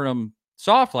we're covering him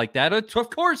soft like that, of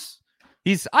course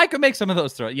I could make some of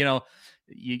those throws,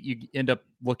 you end up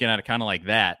looking at it kind of like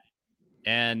that.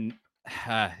 And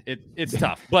it's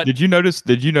tough. But did you notice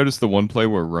the one play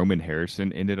where Roman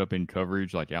Harrison ended up in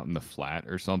coverage, like out in the flat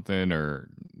or something, or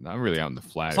not really out in the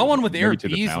flat? Someone with Eric to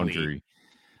Beasley. The boundary.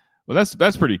 Well,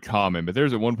 that's pretty common, but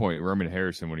there's at one point Roman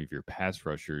Harrison, one of your pass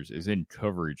rushers, is in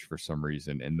coverage for some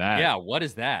reason, and what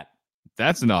is that?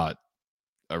 That's not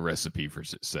a recipe for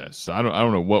success. So I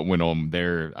don't know what went on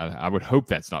there. I would hope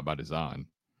that's not by design.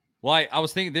 Well, I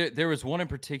was thinking there was one in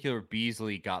particular.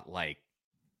 Beasley got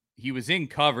he was in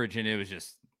coverage, and it was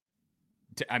just.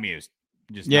 I mean, it was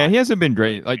just. Yeah, he hasn't been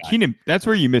great. Like Keenan, that's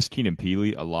where you miss Keenan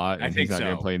Peely a lot, and I think he's not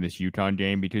going to play in this UConn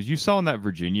game because you saw in that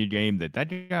Virginia game that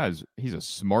guy he's a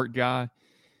smart guy,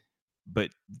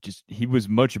 but just he was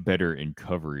much better in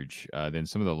coverage than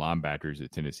some of the linebackers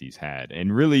that Tennessee's had.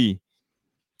 And really,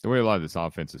 the way a lot of this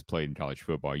offense is played in college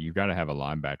football, you've got to have a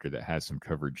linebacker that has some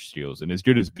coverage skills. And as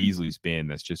good as Beasley's been,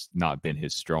 that's just not been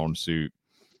his strong suit.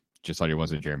 Just like it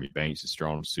wasn't Jeremy Banks'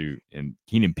 strong suit. And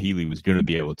Keenan Peely was going to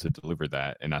be able to deliver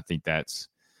that. And I think it's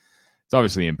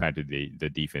obviously impacted the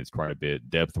defense quite a bit,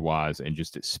 depth-wise and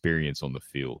just experience on the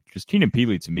field. Because Keenan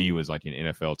Peely, to me, was like an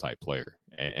NFL-type player.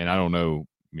 And I don't know,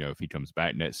 if he comes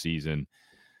back next season.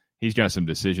 He's got some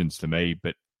decisions to make,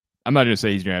 but I'm not going to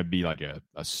say he's going to be like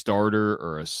a starter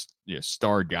or a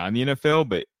star guy in the NFL,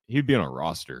 but he'd be on a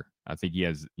roster. I think he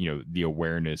has, the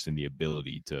awareness and the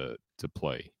ability to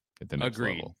play at the next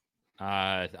level.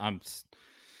 I'm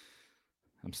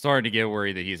starting to get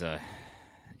worried that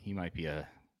he might be out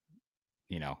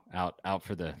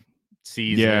for the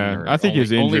season. Yeah, I think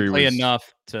his injury only play was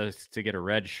enough to get a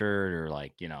red shirt or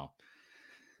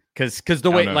because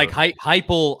the way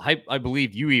Heupel, I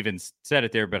believe you even said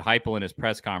it there, but Heupel in his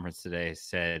press conference today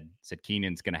said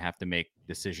Keenan's going to have to make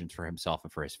decisions for himself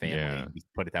and for his family. Yeah. He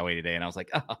put it that way today, and I was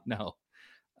like, oh no,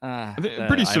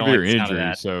 pretty severe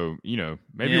injury. So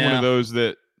maybe one of those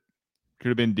that could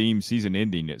have been deemed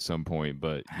season-ending at some point,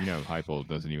 but Heupel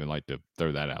doesn't even like to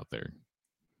throw that out there.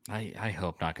 I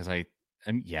hope not, because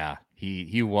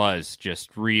he was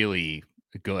just really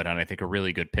good, and I think a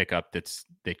really good pickup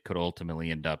that could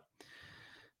ultimately end up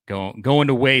going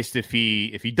to waste if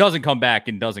he doesn't come back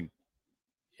and doesn't.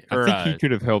 I think he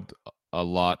could have helped a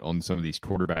lot on some of these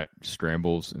quarterback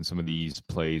scrambles and some of these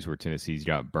plays where Tennessee's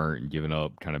got burnt and given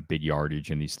up kind of big yardage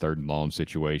in these third and long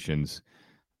situations.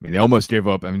 I mean, they almost gave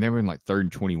up. I mean, they were in like 3rd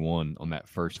and 21 on that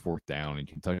first 4th down, and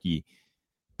Kentucky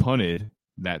punted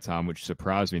that time, which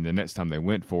surprised me. And the next time they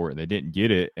went for it, they didn't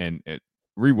get it. And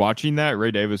rewatching that,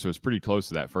 Ray Davis was pretty close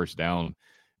to that first down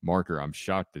marker. I'm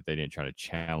shocked that they didn't try to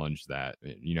challenge that.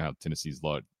 You know how Tennessee's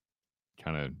luck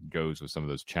kind of goes with some of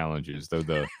those challenges, though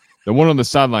the one on the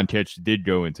sideline catch did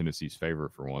go in Tennessee's favor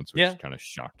for once, which kind of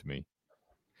shocked me.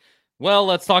 Well,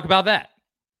 let's talk about that.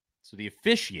 So the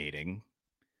officiating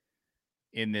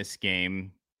in this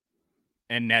game,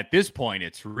 and at this point,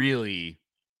 it's really,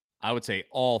 I would say,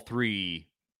 all 3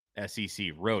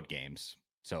 SEC road games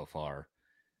so far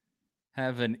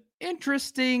have an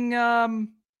interesting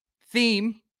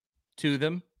theme to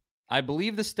them. I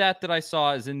believe the stat that I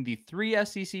saw is in the 3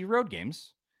 SEC road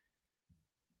games,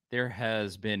 there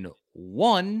has been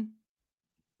 1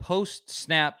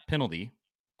 post-snap penalty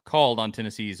called on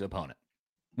Tennessee's opponent.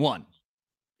 1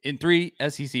 in 3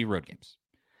 SEC road games.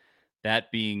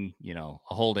 That being, a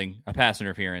holding, a pass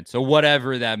interference, so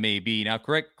whatever that may be. Now,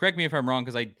 correct me if I'm wrong,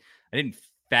 because I didn't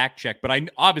fact check, but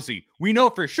we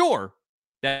know for sure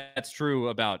that's true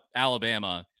about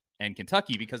Alabama and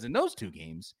Kentucky, because in those 2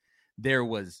 games, there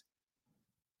was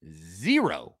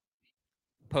 0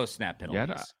 post-snap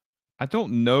penalties. Yeah, I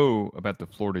don't know about the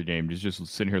Florida game. Just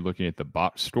sitting here looking at the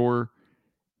box score.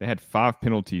 they had 5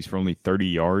 penalties for only 30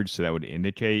 yards, so that would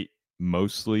indicate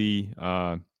mostly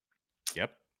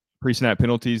Yep. pre-snap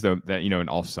penalties, though that an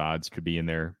offsides could be in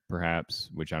there perhaps,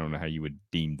 which I don't know how you would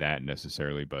deem that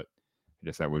necessarily, but I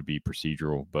guess that would be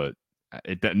procedural. But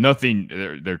nothing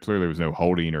there clearly was no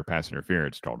holding or pass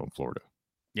interference called on Florida.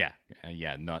 Yeah,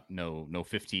 no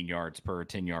 15 yards per,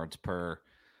 10 yards per.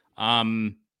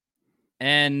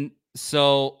 And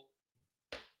so,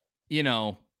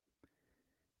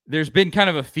 there's been kind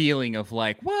of a feeling of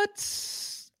like,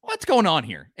 what's going on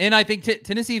here? And I think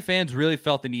Tennessee fans really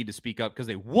felt the need to speak up because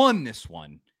they won this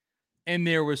one. And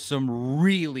there was some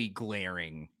really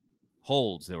glaring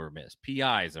holds that were missed,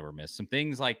 PIs that were missed, some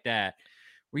things like that,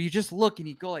 where you just look and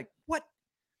you go like,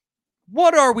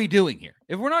 what are we doing here?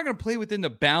 If we're not going to play within the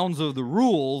bounds of the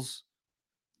rules,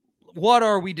 what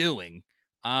are we doing?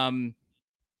 And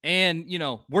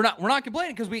we're not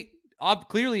complaining because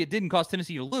clearly it didn't cost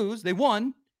Tennessee to lose. They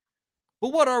won.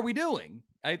 But what are we doing?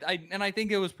 I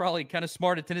think it was probably kind of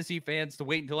smart of Tennessee fans to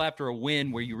wait until after a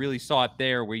win where you really saw it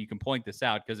there, where you can point this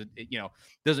out, because it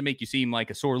doesn't make you seem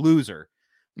like a sore loser.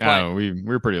 No, we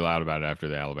were pretty loud about it after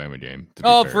the Alabama game.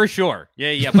 Oh, fair. For sure.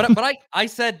 Yeah. But I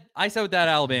said with that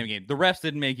Alabama game, the refs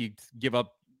didn't make you give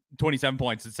up 27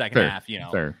 points in the second half,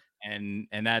 Fair. And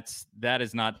that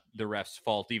is not the refs'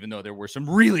 fault, even though there were some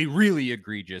really, really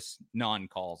egregious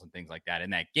non-calls and things like that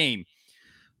in that game.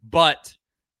 But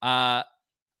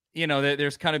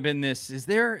there's kind of been this, is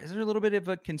there a little bit of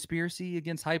a conspiracy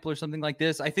against Heupel or something like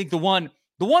this? I think the one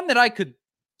that I could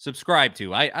subscribe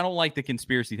to, I don't like the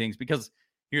conspiracy things because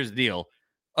here's the deal.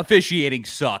 Officiating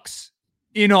sucks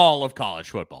in all of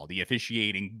college football. The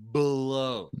officiating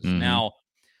blows. Mm-hmm. Now,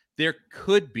 there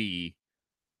could be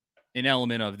an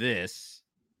element of this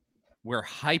where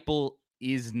Heupel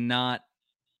is not,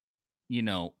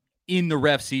 in the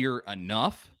ref's ear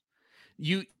enough.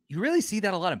 You really see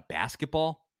that a lot in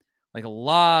basketball. Like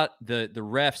the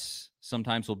refs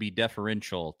sometimes will be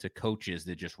deferential to coaches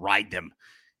that just ride them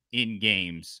in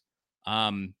games.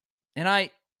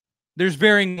 There's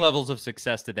varying levels of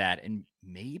success to that, and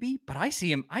maybe, but I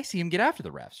see him get after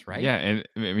the refs, right? Yeah, and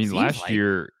I mean, last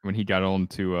year when he got on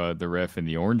to the ref in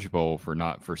the Orange Bowl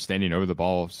for standing over the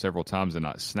ball several times and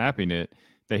not snapping it,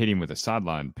 they hit him with a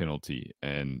sideline penalty,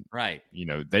 and right,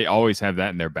 they always have that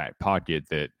in their back pocket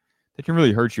that they can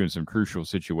really hurt you in some crucial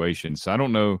situations. So I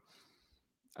don't know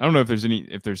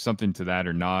if there's something to that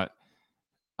or not.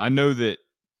 I know that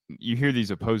you hear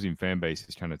these opposing fan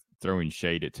bases kind of throwing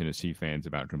shade at Tennessee fans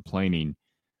about complaining.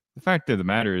 The fact of the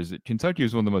matter is that Kentucky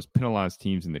is one of the most penalized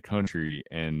teams in the country,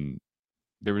 and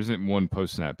there isn't one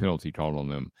post-snap penalty called on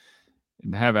them.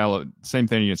 And have same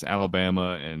thing against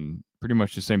Alabama and pretty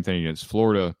much the same thing against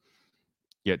Florida,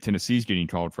 yet Tennessee's getting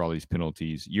called for all these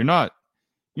penalties. You're not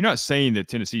saying that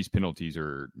Tennessee's penalties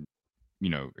are,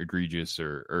 egregious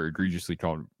or egregiously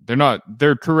called.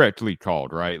 They're correctly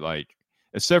called, right? Like,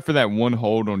 except for that one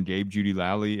hold on Gabe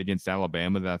Judy-Lally against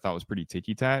Alabama that I thought was pretty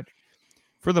ticky-tack.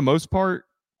 For the most part,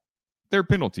 they're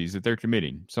penalties that they're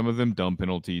committing. Some of them dumb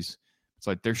penalties. It's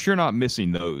like they're sure not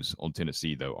missing those on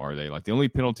Tennessee, though, are they? Like, the only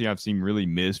penalty I've seen really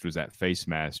missed was that face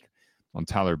mask on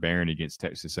Tyler Barron against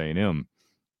Texas A&M.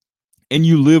 And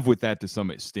you live with that to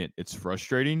some extent. It's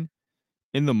frustrating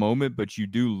in the moment, but you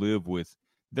do live with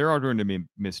there are going to be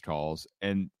missed calls,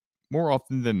 and more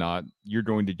often than not, you're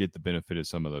going to get the benefit of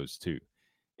some of those too.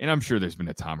 And I'm sure there's been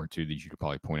a time or two that you could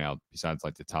probably point out, besides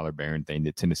like the Tyler Barron thing,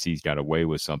 that Tennessee's got away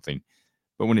with something.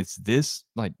 But when it's this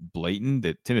like blatant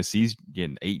that Tennessee's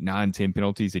getting 8, 9, 10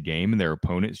 penalties a game and their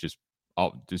opponents just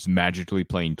magically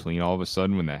playing clean all of a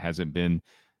sudden when that hasn't been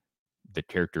the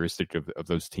characteristic of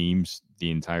those teams the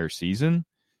entire season,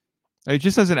 it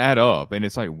just doesn't add up. And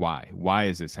it's like, why? Why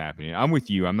is this happening? I'm with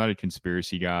you. I'm not a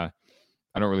conspiracy guy.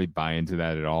 I don't really buy into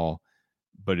that at all.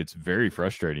 But it's very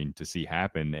frustrating to see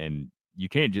happen. And you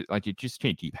can't it just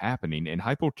can't keep happening. And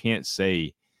Heupel can't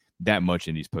say that much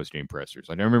in these post-game pressers.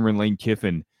 Like I remember when Lane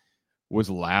Kiffin was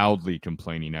loudly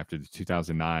complaining after the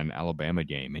 2009 Alabama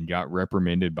game and got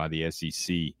reprimanded by the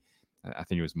SEC. I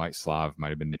think it was Mike Slav, might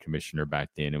have been the commissioner back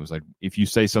then. It was like, if you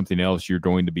say something else, you're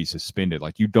going to be suspended.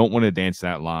 Like, you don't want to dance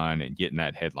that line and get in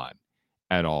that headline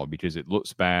at all because it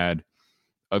looks bad.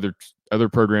 Other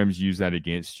programs use that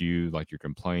against you, like you're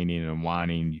complaining and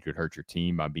whining. You could hurt your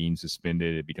team by being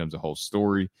suspended. It becomes a whole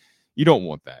story. You don't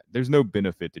want that. There's no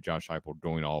benefit to Josh Heupel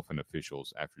going off on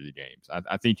officials after the games.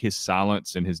 I think his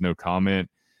silence and his no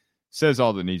comment says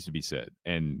all that needs to be said.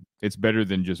 And it's better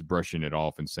than just brushing it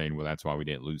off and saying, well, that's why we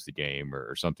didn't lose the game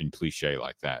or something cliche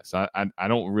like that. So I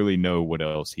don't really know what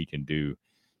else he can do.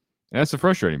 And that's the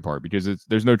frustrating part because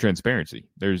there's no transparency.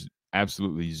 There's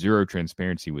absolutely zero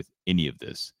transparency with any of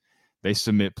this. They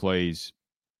submit plays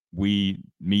we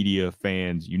media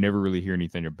fans, you never really hear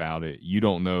anything about it. You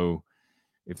don't know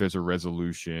if there's a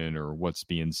resolution or what's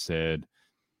being said.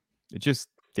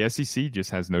 The SEC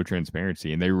just has no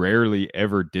transparency, and they rarely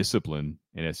ever discipline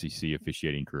an SEC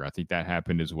officiating crew. I think that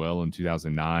happened as well in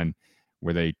 2009,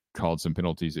 where they called some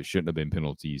penalties that shouldn't have been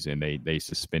penalties, and they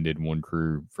suspended one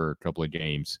crew for a couple of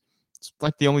games. It's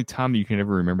like the only time you can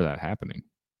ever remember that happening.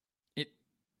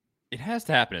 It has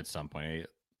to happen at some point.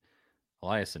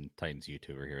 Elias and Titans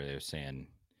YouTuber here, they're saying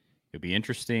it'd be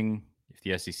interesting if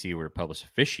the SEC were to publish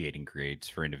officiating grades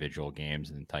for individual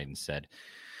games, and the Titans said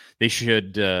they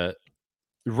should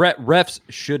refs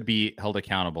should be held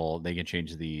accountable. They can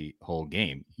change the whole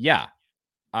game. Yeah,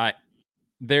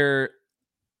 there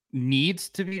needs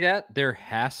to be that. There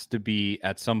has to be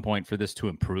at some point for this to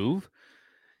improve,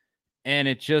 and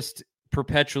it just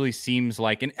perpetually seems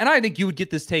like, and I think you would get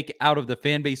this take out of the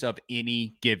fan base of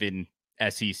any given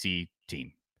SEC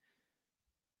team.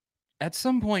 At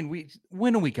some point,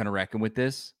 when are we going to reckon with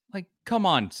this? Like, come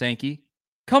on, Sankey.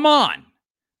 Come on.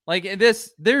 Like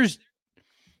this,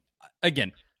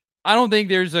 again, I don't think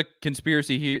there's a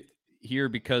conspiracy here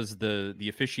because the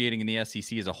officiating in the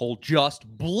SEC as a whole just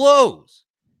blows.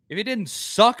 If it didn't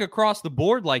suck across the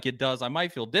board like it does, I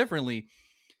might feel differently.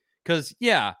 Because,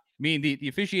 yeah, I mean, the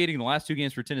officiating in the last two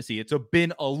games for Tennessee, it's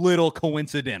been a little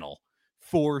coincidental,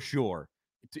 for sure,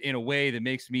 in a way that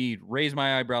makes me raise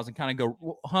my eyebrows and kind of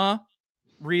go, huh?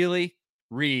 Really?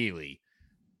 Really?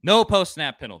 No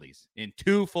post-snap penalties in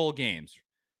 2 full games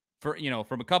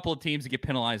from a couple of teams that get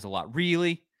penalized a lot.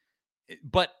 Really?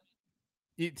 But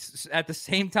it's at the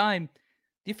same time,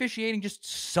 the officiating just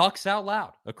sucks out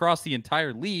loud across the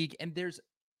entire league, and there's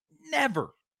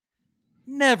never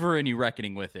any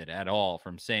reckoning with it at all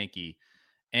from Sankey.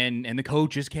 And the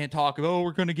coaches can't talk about,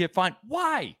 we're going to get fined.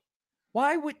 Why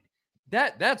would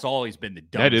that's always been the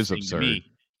dumbest thing absurd to me.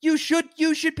 You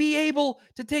should be able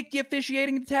to take the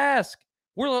officiating to task.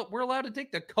 We're allowed to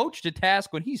take the coach to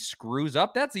task when he screws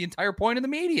up. That's the entire point of the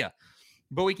media.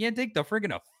 But we can't take the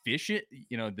friggin'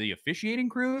 the officiating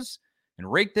crews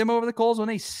and rake them over the coals when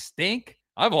they stink.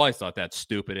 I've always thought that's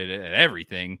stupid at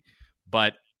everything.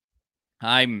 But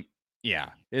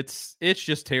it's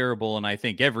just terrible. And I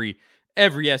think every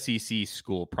SEC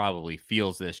school probably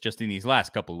feels this just in these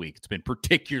last couple of weeks. It's been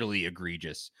particularly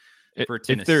egregious for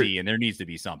Tennessee, and there needs to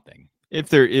be something. If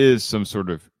there is some sort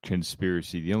of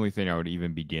conspiracy, the only thing I would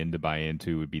even begin to buy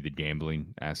into would be the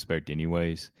gambling aspect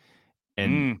anyways.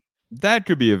 And that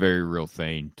could be a very real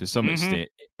thing to some extent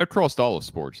across all of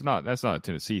sports. That's not a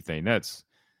Tennessee thing. That's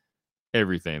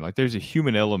everything. Like, there's a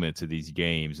human element to these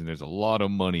games, and there's a lot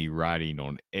of money riding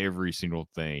on every single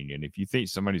thing. And if you think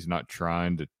somebody's not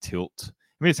trying to tilt,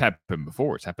 I mean, it's happened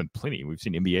before. It's happened plenty. We've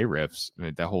seen NBA refs,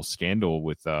 that whole scandal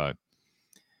with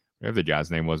whatever the guy's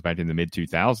name was back in the mid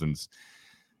 2000s.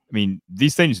 I mean,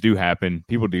 these things do happen.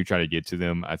 People do try to get to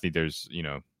them. I think there's,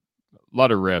 a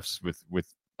lot of refs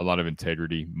with a lot of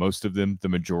integrity, most of them, the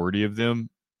majority of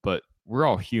them, but we're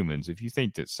all humans. If you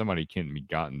think that somebody can't be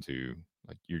gotten to,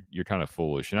 like, you're kind of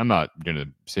foolish. And I'm not going to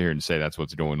sit here and say that's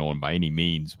what's going on by any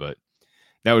means, but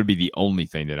that would be the only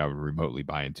thing that I would remotely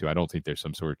buy into. I don't think there's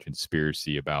some sort of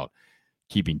conspiracy about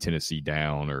keeping Tennessee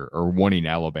down or wanting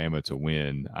Alabama to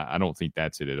win. I don't think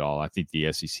that's it at all. I think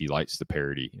the SEC likes the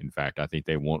parity. In fact, I think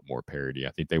they want more parity.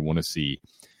 I think they want to see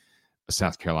a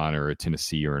South Carolina or a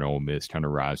Tennessee or an Ole Miss kind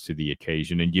of rise to the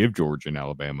occasion and give Georgia and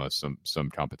Alabama some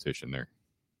competition there.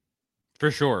 For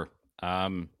sure.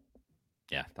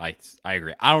 Yeah, I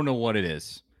agree. I don't know what it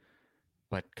is,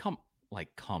 but come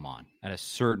on. At a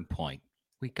certain point,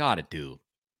 we got to do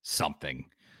something.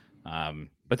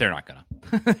 But they're not gonna.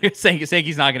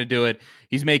 Sankey's not gonna do it.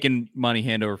 He's making money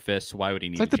hand over fist. So why would he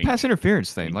need? It's like the pass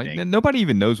interference thing. Like, nobody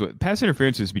even knows what pass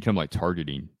interference has become, like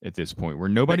targeting at this point, where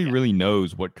nobody really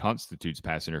knows what constitutes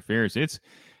pass interference.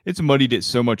 It's muddied it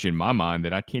so much in my mind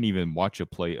that I can't even watch a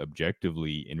play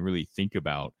objectively and really think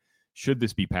about, should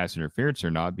this be pass interference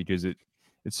or not, because it's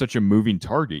such a moving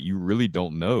target. You really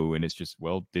don't know, and it's just,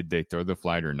 well, did they throw the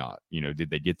flag or not? Did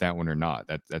they get that one or not?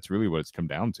 That's really what it's come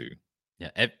down to.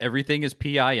 Yeah, everything is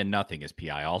PI and nothing is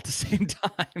PI all at the same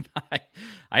time.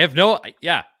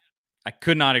 I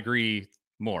could not agree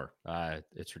more.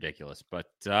 It's ridiculous. But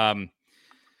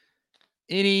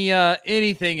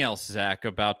anything else, Zach,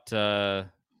 about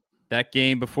that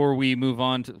game before we move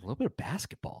on to a little bit of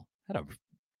basketball? Had a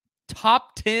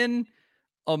top 10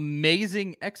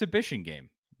 amazing exhibition game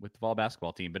with the Vol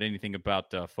basketball team. But anything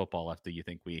about football left that you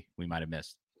think we might have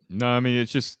missed? No, I mean,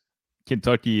 it's just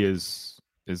Kentucky is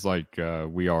is like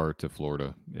we are to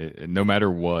Florida. No matter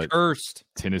what, Cursed.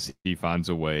 Tennessee finds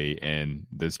a way. And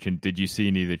did you see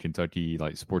any of the Kentucky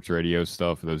like sports radio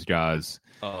stuff? Those guys,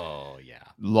 Oh yeah,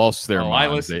 lost their I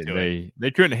minds. listened to it.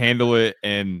 They couldn't handle it.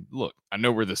 And look, I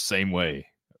know we're the same way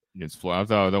against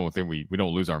Florida. I don't think we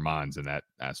don't lose our minds in that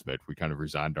aspect. We kind of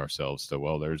resigned ourselves to,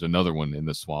 well, there's another one in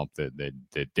the swamp that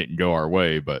didn't go our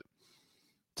way, but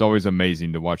it's always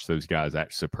amazing to watch those guys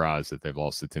act surprised that they've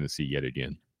lost to Tennessee yet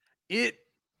again.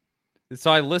 So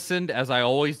I listened, as I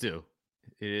always do.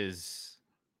 It is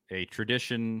a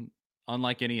tradition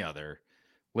unlike any other,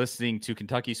 listening to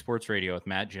Kentucky Sports Radio with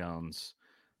Matt Jones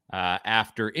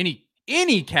after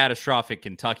any catastrophic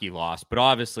Kentucky loss. But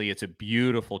obviously, it's a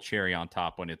beautiful cherry on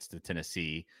top when it's to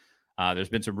Tennessee. There's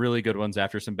been some really good ones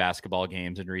after some basketball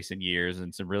games in recent years,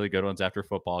 and some really good ones after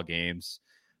football games.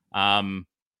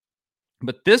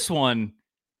 But this one,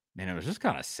 man, it was just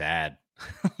kind of sad.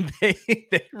 they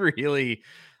really,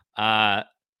 it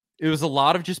was a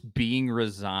lot of just being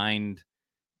resigned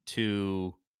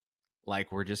to,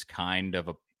 like, we're just kind of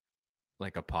a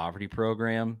poverty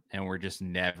program, and we're just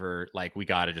never, like, we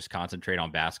got to just concentrate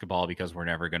on basketball because we're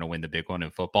never going to win the big one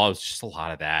in football. It was just a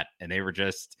lot of that. And they were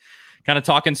just kind of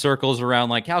talking circles around,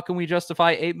 like, how can we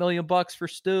justify $8 million for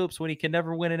Stoops when he can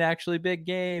never win an actually big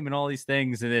game and all these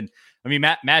things. And then, I mean,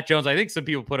 Matt Jones, I think some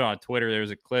people put it on Twitter. There was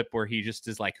a clip where he just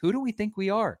is like, who do we think we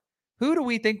are? Who do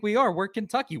we think we are? We're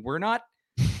Kentucky. We're not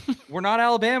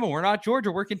Alabama. We're not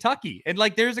Georgia. We're Kentucky. And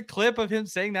like, there's a clip of him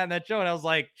saying that in that show. And I was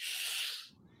like,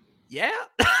 yeah,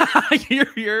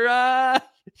 you're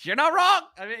not wrong.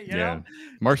 I mean, you know,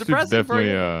 Mark Stoops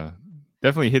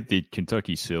definitely hit the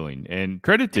Kentucky ceiling, and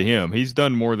credit to him. He's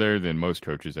done more there than most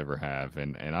coaches ever have.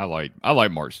 And I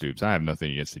like Mark Stoops. I have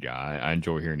nothing against the guy. I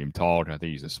enjoy hearing him talk. I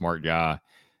think he's a smart guy.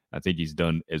 I think he's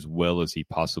done as well as he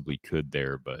possibly could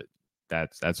there, but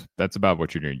that's about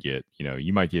what you're going to get. You know,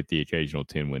 you might get the occasional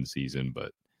 10-win season,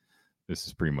 but this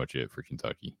is pretty much it for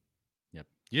Kentucky. Yep.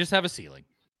 You just have a ceiling.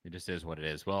 It just is what it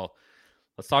is. Well,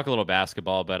 let's talk a little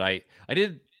basketball, but I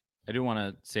do want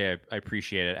to say I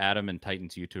appreciate it. Adam and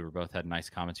Titans YouTuber both had nice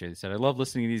comments here. They said, I love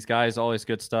listening to these guys. Always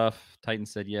good stuff. Titan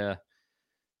said, yeah,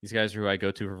 these guys are who I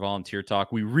go to for volunteer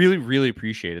talk. We really, really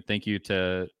appreciate it. Thank you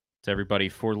to everybody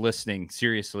for listening.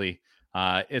 Seriously,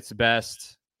 it's the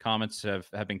best. Comments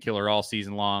have been killer all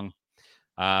season long.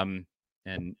 And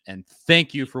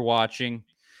thank you for watching.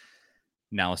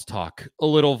 Now let's talk a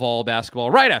little Vol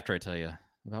basketball right after I tell you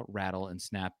about Rattle and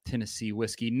Snap Tennessee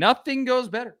whiskey. Nothing goes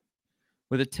better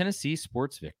with a Tennessee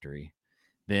sports victory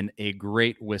than a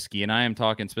great whiskey. And I am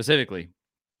talking specifically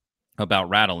about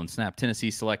Rattle and Snap Tennessee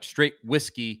Select Straight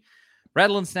Whiskey.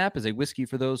 Rattle and Snap is a whiskey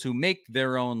for those who make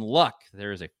their own luck.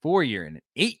 There is a 4-year and an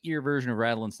 8-year version of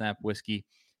Rattle and Snap whiskey.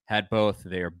 Had both.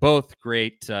 They are both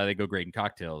great. They go great in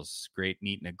cocktails. Great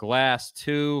neat in a glass,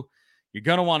 too. You're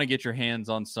going to want to get your hands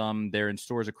on some. They're in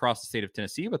stores across the state of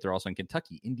Tennessee, but they're also in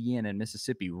Kentucky, Indiana, and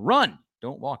Mississippi. Run,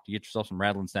 don't walk, to get yourself some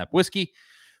Rattle and Snap whiskey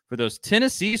for those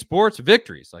Tennessee sports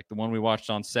victories, like the one we watched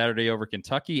on Saturday over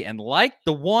Kentucky, and like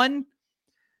the one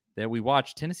that we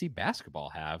watched Tennessee basketball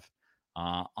have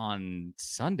on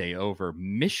Sunday over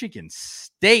Michigan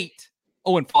State.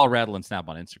 Oh, and follow Rattle and Snap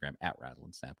on Instagram at Rattle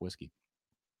and Snap Whiskey.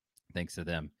 Thanks to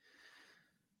them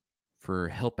for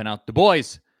helping out the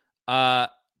boys.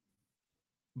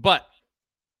 But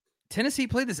Tennessee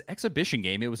played this exhibition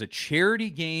game. It was a charity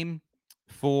game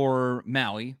for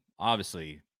Maui.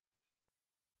 Obviously,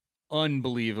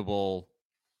 unbelievable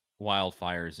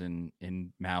wildfires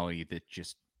in Maui that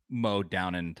just mowed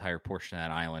down an entire portion of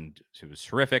that island. It was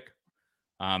horrific.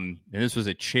 And this was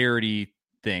a charity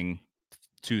thing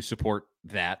to support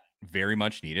that, very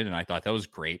much needed. And I thought that was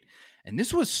great. And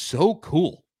this was so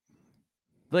cool.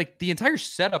 Like, the entire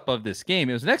setup of this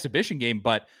game, it was an exhibition game,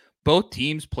 but both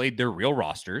teams played their real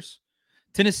rosters.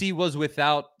 Tennessee was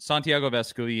without Santiago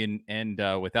Vescovi and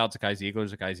without Zakai Ziegler.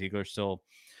 Zakai Ziegler still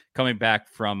coming back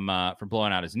from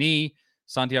blowing out his knee.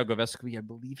 Santiago Vescovi, I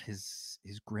believe his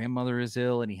grandmother is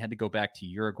ill, and he had to go back to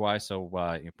Uruguay. So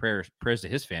prayers to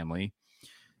his family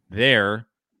there.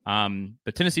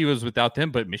 But Tennessee was without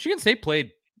them. But Michigan State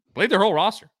played their whole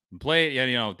roster.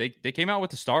 They came out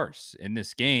with the stars in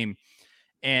this game,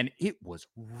 and it was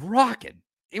rocking.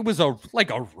 It was a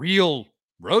real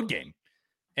road game,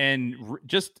 and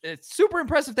just a super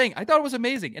impressive thing. I thought it was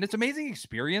amazing, and it's an amazing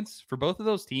experience for both of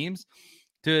those teams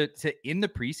to in the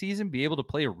preseason be able to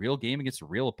play a real game against a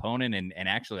real opponent and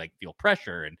actually like feel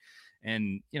pressure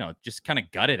and just kind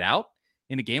of gut it out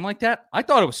in a game like that. I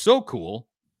thought it was so cool,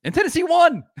 and Tennessee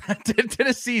won.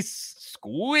 Tennessee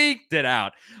squeaked it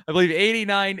out. I believe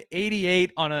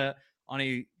 89-88 on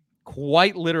a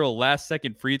quite literal last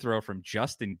second free throw from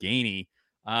Justin Gainey.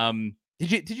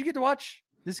 Did you get to watch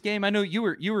this game? I know you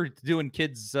were doing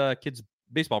kids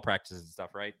baseball practices and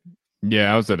stuff, right?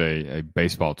 Yeah, I was at a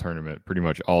baseball tournament pretty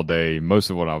much all day. Most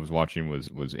of what I was watching was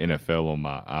NFL on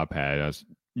my iPad. I was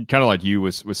kind of like you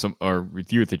with some, or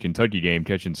with you at the Kentucky game,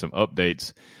 catching some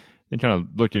updates and kind of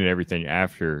looking at everything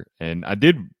after. And I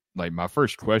did, like, my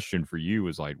first question for you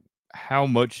was like, how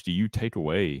much do you take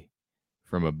away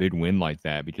from a big win like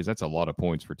that? Because that's a lot of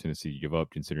points for Tennessee to give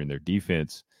up considering their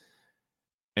defense.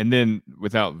 And then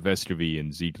without Vescovy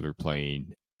and Ziegler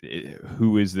playing,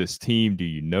 who is this team? Do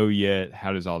you know yet?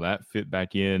 How does all that fit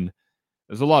back in?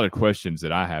 There's a lot of questions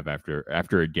that I have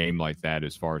after a game like that,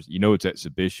 as far as, it's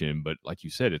exhibition, but like you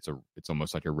said, it's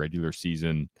almost like a regular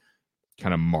season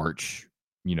kind of March,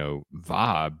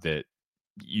 vibe that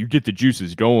you get the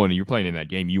juices going and you're playing in that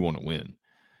game, you want to win.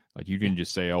 Like, you can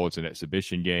just say, oh, it's an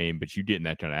exhibition game, but you get in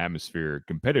that kind of atmosphere.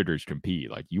 Competitors compete.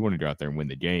 Like, you want to go out there and win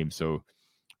the game. So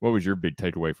what was your big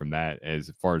takeaway from that, as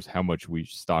far as how much we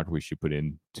should put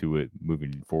into it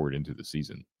moving forward into the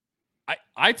season?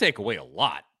 I take away a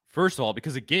lot. First of all,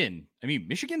 because again, I mean,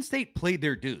 Michigan State played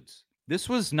their dudes. This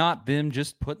was not them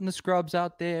just putting the scrubs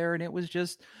out there and it was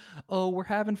just, oh, we're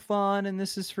having fun and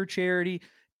this is for charity.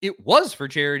 It was for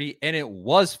charity and it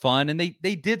was fun. And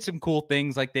they did some cool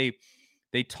things. Like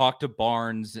they talked to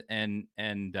Barnes and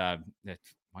why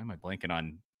am I blanking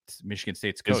on Michigan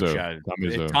State's coach?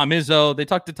 Tom Izzo. They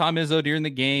talked to Tom Izzo during the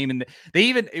game. And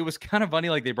it was kind of funny.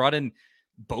 Like, they brought in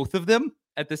both of them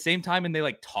at the same time and they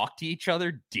like talked to each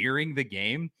other during the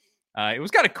game. It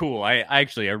was kind of cool. I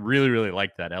really, really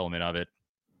liked that element of it.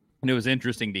 And it was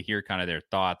interesting to hear kind of their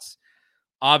thoughts.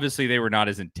 Obviously, they were not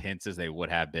as intense as they would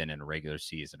have been in a regular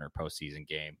season or postseason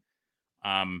game.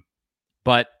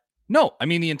 But no, I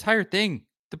mean, the entire thing,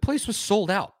 the place was sold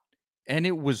out. And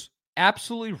it was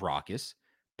absolutely raucous,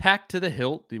 packed to the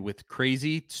hilt with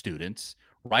crazy students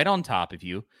right on top of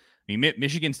you. I mean,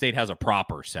 Michigan State has a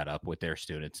proper setup with their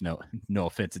students. No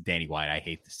offense to Danny White. I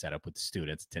hate the setup with the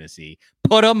students. Tennessee,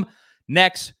 put them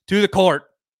next to the court.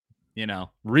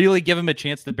 Really give them a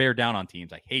chance to bear down on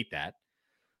teams. I hate that.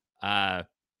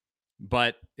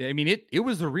 But I mean, it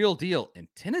was the real deal. And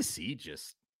Tennessee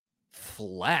just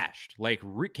flashed. Like,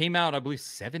 came out, I believe,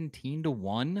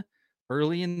 17-1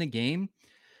 early in the game.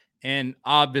 And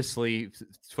obviously,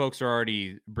 folks are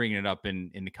already bringing it up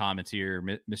in the comments here.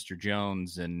 Mr.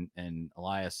 Jones and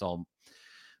Elias all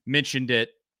mentioned it.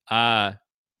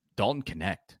 Dalton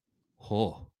Connect.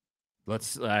 Oh,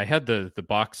 I had the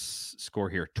box score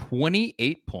here: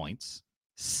 28 points,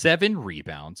 7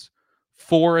 rebounds,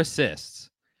 4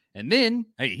 assists, and then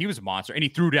he was a monster, and he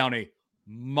threw down a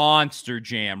monster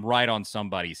jam right on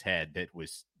somebody's head that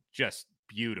was just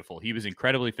beautiful. He was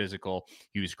incredibly physical.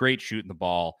 He was great shooting the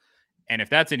ball. And if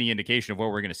that's any indication of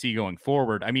what we're going to see going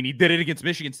forward, I mean, he did it against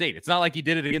Michigan State. It's not like he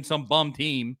did it against some bum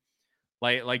team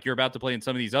like you're about to play in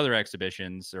some of these other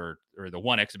exhibitions or the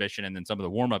one exhibition and then some of the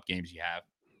warm-up games you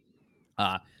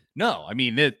have. No, I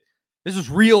mean, this is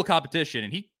real competition,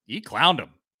 and he clowned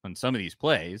him on some of these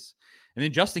plays. And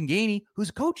then Justin Gainey, who's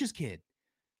a coach's kid.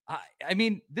 I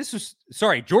mean,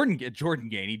 Jordan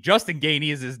Gainey. Justin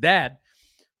Gainey is his dad.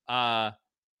 I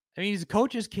mean, he's a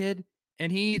coach's kid.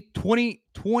 And he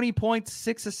 20 points,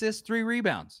 6 assists, 3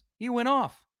 rebounds. He went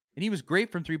off, and he was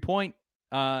great from 3-point.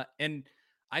 And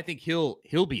I think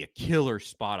he'll be a killer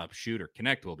spot up shooter.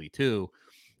 Connect will be too.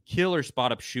 Killer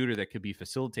spot up shooter that could be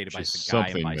facilitated by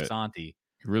Sagai and by Santi.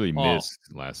 Really missed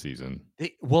last season.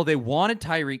 They wanted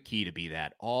Tyreek Key to be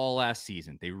that all last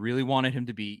season. They really wanted him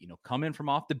to be, come in from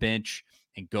off the bench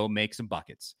and go make some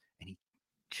buckets. And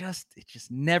it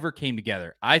just never came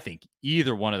together. I think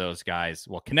either one of those guys,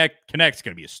 well, Connect's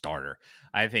going to be a starter.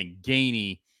 I think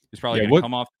Gainey is probably going to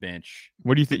come off the bench.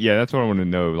 What do you think? Yeah, that's what I want to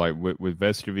know. Like with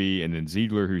Vescovy and then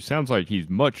Ziegler, who sounds like he's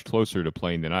much closer to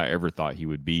playing than I ever thought he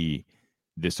would be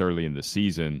this early in the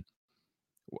season.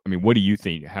 I mean, what do you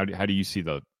think? How do you see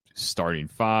the starting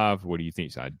 5? What do you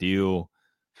think is ideal?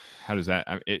 How does that?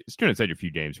 It's going to take a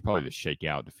few games probably to shake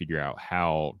out to figure out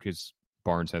how, because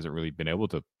Barnes hasn't really been able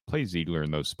to play Ziegler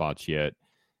in those spots yet.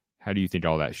 How do you think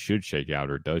all that should shake out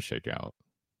or does shake out?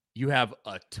 You have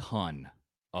a ton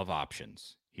of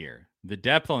options here. The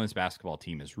depth on this basketball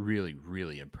team is really,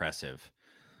 really impressive,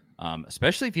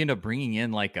 especially if you end up bringing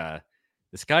in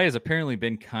this guy has apparently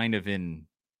been kind of in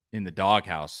the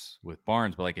doghouse with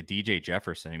Barnes, but like a DJ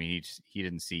Jefferson. I mean, he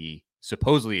didn't see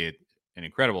supposedly an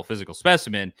incredible physical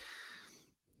specimen,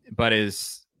 but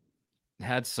has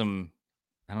had some,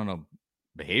 I don't know,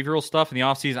 behavioral stuff in the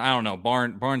offseason. I don't know.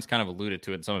 Barnes kind of alluded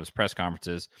to it in some of his press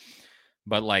conferences,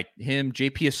 but like him,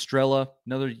 JP Estrella,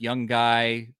 another young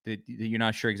guy that you're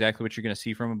not sure exactly what you're going to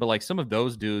see from him, but like some of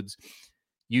those dudes,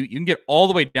 you can get all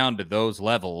the way down to those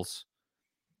levels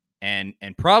and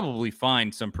probably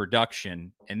find some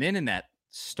production. And then in that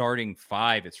starting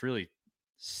 5, it's really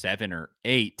 7 or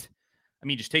 8. I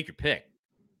mean, just take your pick.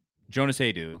 Jonas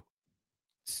Adu,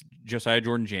 Josiah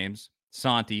Jordan-James,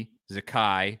 Santi,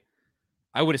 Zakai.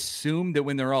 I would assume that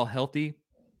when they're all healthy,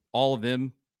 all of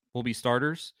them will be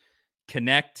starters.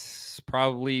 Connect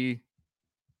probably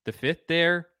the 5th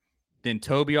there. Then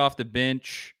Toby off the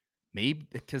bench. Maybe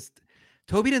because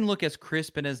Toby didn't look as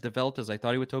crisp and as developed as I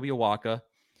thought he would. Toby Awaka.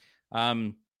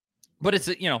 But it's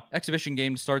a exhibition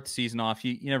game to start the season off.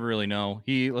 You never really know.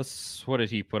 What did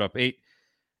he put up?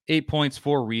 8 points,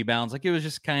 4 rebounds. Like, it was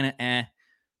just kind of eh.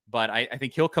 But I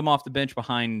think he'll come off the bench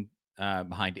behind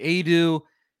Adu,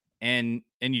 and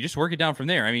you just work it down from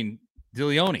there. I mean,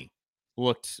 DeLeone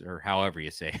looked, or however you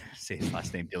say his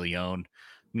last name, DeLeone.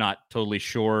 Not totally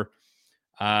sure.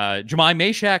 Jemai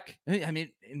Meshack. I mean,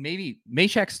 maybe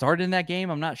Meshack started in that game.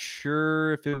 I'm not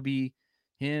sure if it would be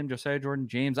him, Josiah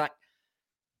Jordan-James.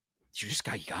 You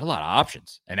got a lot of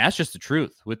options, and that's just the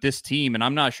truth with this team. And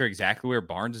I'm not sure exactly where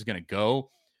Barnes is going to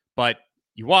go, but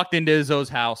you walked into Izzo's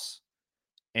house,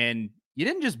 and you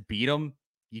didn't just beat him.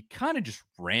 You kind of just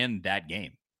ran that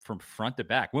game from front to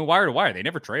back. Went wire to wire. They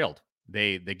never trailed.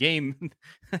 The game,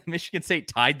 Michigan State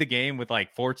tied the game with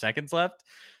like 4 seconds left,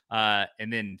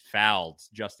 and then fouled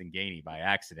Justin Gainey by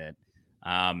accident.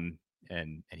 And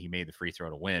he made the free throw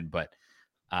to win. But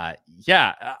I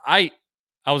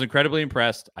was incredibly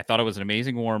impressed. I thought it was an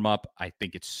amazing warm up. I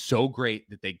think it's so great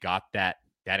that they got that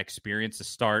experience to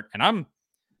start, and I'm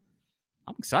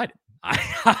excited.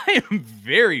 I am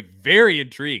very, very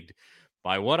intrigued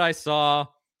by what I saw.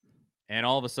 And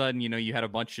all of a sudden, you had a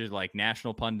bunch of like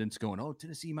national pundits going, "Oh,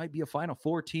 Tennessee might be a Final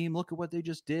Four team. Look at what they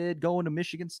just did, going to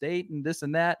Michigan State and this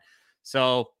and that."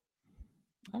 So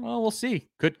I don't know. We'll see.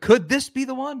 Could this be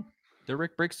the one that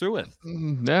Rick breaks through with?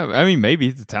 Yeah, I mean,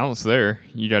 maybe the talent's there.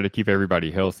 You got to keep everybody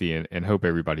healthy and hope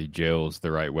everybody gels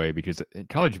the right way, because in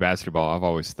college basketball, I've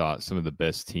always thought some of the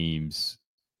best teams,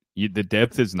 the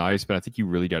depth is nice, but I think you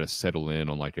really got to settle in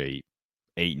on like a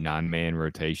 8-9 man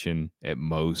rotation at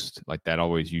most. Like, that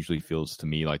always usually feels to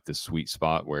me like the sweet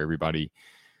spot where everybody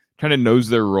kind of knows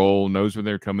their role, knows when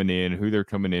they're coming in, who they're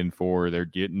coming in for, they're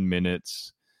getting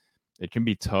minutes. It can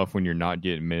be tough when you're not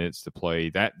getting minutes to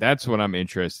play. That's what I'm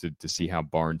interested to see, how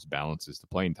Barnes balances the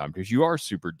playing time, because you are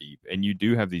super deep and you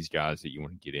do have these guys that you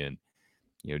want to get in.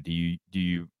 Do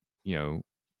you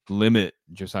limit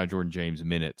Josiah Jordan-James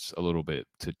minutes a little bit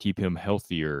to keep him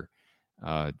healthier?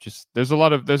 Just there's a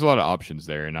lot of options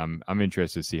there, and I'm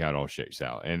interested to see how it all shakes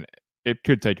out. And it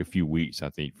could take a few weeks, I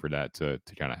think, for that to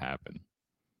kind of happen.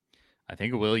 I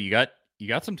think it will. You got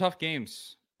some tough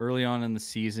games early on in the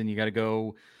season. You got to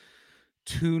go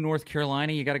to North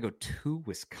Carolina. You got to go to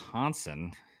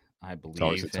Wisconsin, I believe. It's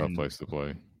always a tough place to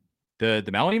play. The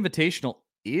Maui Invitational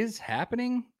is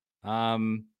happening,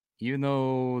 even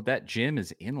though that gym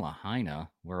is in Lahaina,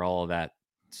 where all of that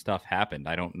stuff happened.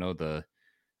 I don't know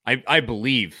I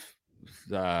believe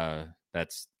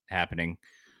that's happening.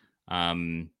 At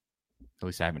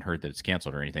least I haven't heard that it's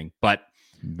canceled or anything. But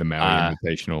the Maui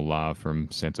Invitational live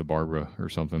from Santa Barbara or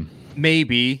something.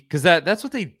 Maybe, because that's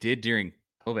what they did during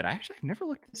COVID. I've never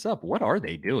looked this up. What are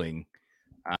they doing?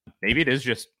 Maybe it is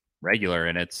just regular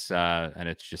and it's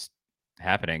just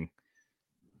happening.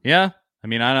 Yeah, I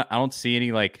mean, I don't see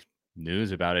any like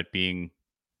news about it being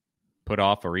put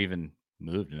off or even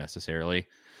moved necessarily.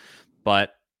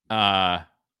 But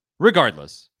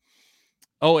regardless.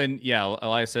 Oh, and yeah,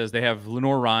 Elias says they have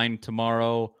Lenore Rhine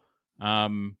tomorrow,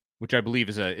 which I believe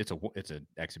is it's an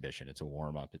exhibition. It's a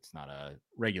warm up. It's not a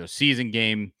regular season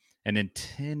game. And then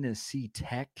Tennessee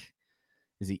Tech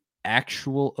is the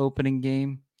actual opening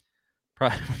game.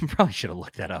 Probably should have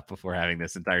looked that up before having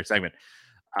this entire segment.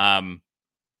 But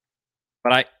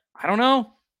I don't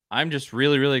know. I'm just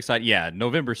really, really excited. Yeah,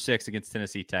 November 6th against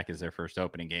Tennessee Tech is their first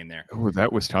opening game there. Oh,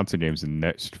 that Wisconsin game's the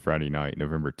next Friday night,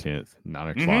 November 10th, 9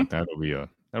 o'clock. Mm-hmm.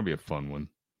 That'll be a fun one.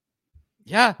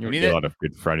 Yeah, you get a lot of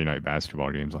good Friday night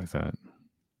basketball games like that.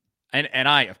 And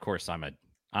I, of course, I'm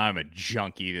a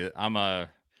junkie. I'm a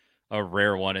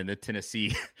rare one in the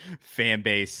Tennessee fan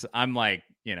base. I'm like,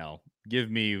 give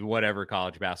me whatever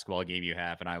college basketball game you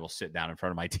have, and I will sit down in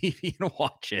front of my TV and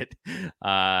watch it.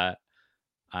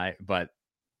 But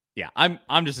yeah,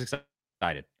 I'm just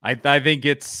excited. I think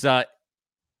it's a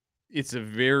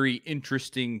very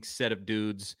interesting set of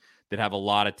dudes that have a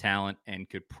lot of talent and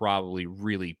could probably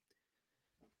really.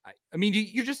 I mean,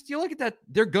 you look at that;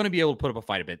 they're going to be able to put up a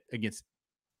fight a bit against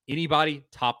anybody,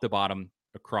 top to bottom,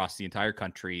 across the entire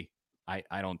country.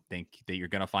 I don't think that you're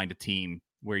going to find a team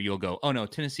where you'll go, oh no,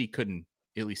 Tennessee couldn't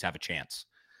at least have a chance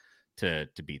to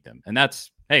beat them. And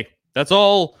that's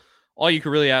all all you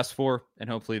could really ask for, and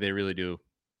hopefully they really do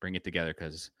bring it together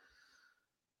because,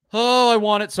 I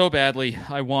want it so badly.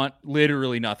 I want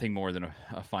literally nothing more than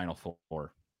a Final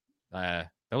Four.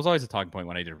 That was always a talking point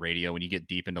when I did radio. When you get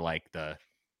deep into like the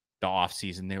off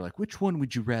season, they're like, which one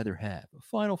would you rather have, a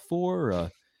Final Four or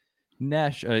a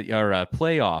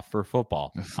playoff for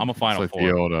football? I'm a Final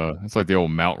Four. It's like the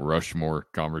old Mount Rushmore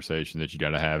conversation that you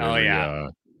got to have every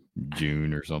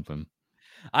June or something.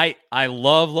 I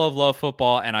love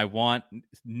football, and I want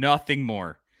nothing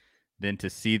more than to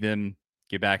see them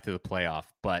get back to the playoff.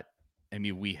 But I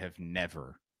mean, we have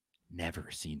never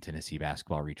seen Tennessee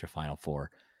basketball reach a Final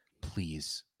Four.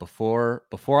 Please, before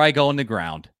I go in the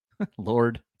ground,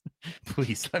 Lord,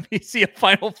 please let me see a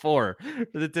Final Four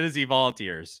for the Tennessee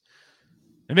Volunteers.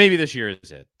 And maybe this year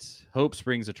is it. Hope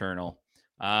springs eternal.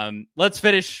 Let's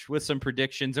finish with some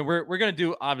predictions, and we're gonna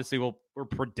do. Obviously, we'll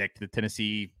predict the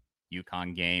Tennessee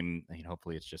UConn game. I mean,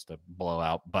 hopefully, it's just a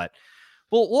blowout, but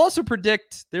we'll also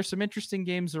predict there's some interesting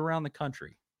games around the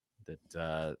country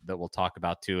that we'll talk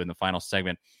about too in the final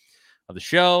segment of the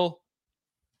show.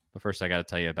 But first, I got to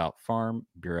tell you about Farm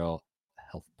Bureau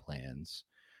Health Plans.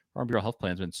 Farm Bureau Health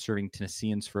Plans has been serving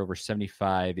Tennesseans for over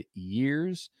 75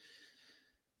 years.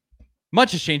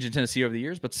 Much has changed in Tennessee over the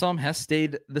years, but some has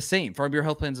stayed the same. Farm Bureau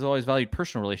Health Plans has always valued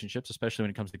personal relationships, especially when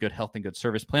it comes to good health and good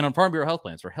service. Plan on Farm Bureau Health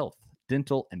Plans for health,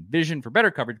 dental, and vision. For better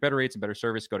coverage, better rates, and better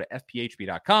service, go to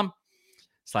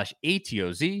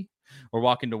fbhp.com/ATOZ or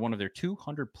walk into one of their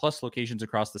 200-plus locations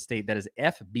across the state. That is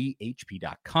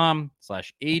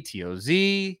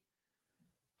fbhp.com/ATOZ.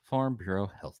 Farm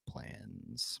Bureau Health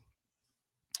Plans.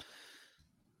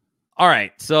 All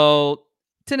right, so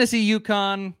Tennessee,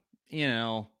 UConn,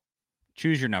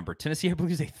 choose your number. Tennessee, I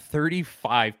believe, is a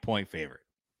 35-point favorite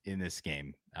in this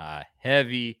game.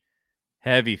 Heavy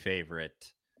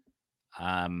favorite.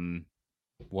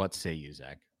 What say you,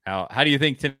 Zach? How do you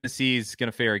think Tennessee's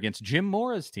going to fare against Jim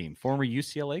Mora's team, former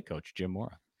UCLA coach Jim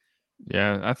Mora?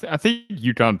 Yeah, I think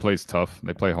UConn plays tough.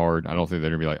 They play hard. I don't think they're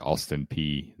going to be like Austin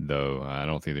Peay, though. I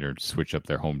don't think they're going to switch up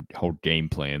their whole game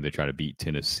plan to try to beat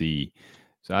Tennessee.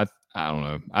 So I don't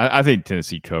know. I think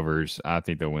Tennessee covers. I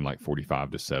think they'll win like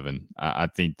 45-7. I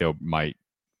think they might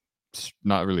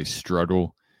not really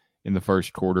struggle in the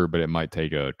first quarter, but it might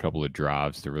take a couple of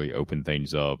drives to really open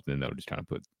things up. Then they'll just kind of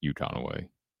put UConn away.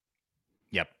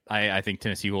 Yep. I think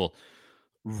Tennessee will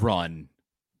run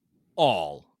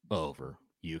all over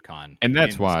UConn. And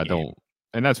that's why I don't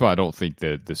think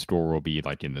that the score will be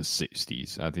like in the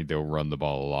 60s. I think they'll run the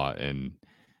ball a lot and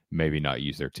maybe not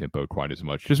use their tempo quite as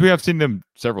much, because we have seen them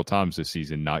several times this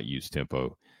season not use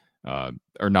tempo,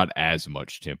 or not as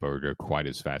much tempo, or go quite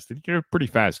as fast. They're pretty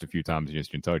fast a few times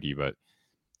against Kentucky, but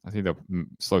I think they'll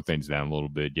slow things down a little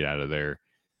bit, get out of there.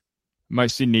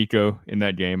 Might see Nico in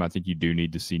that game. I think you do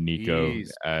need to see Nico.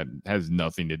 Has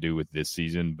nothing to do with this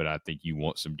season, but I think you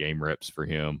want some game reps for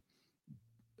him.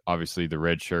 Obviously, the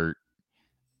red shirt,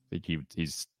 I think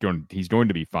he's going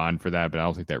to be fine for that, but I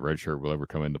don't think that red shirt will ever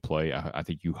come into play. I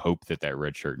think you hope that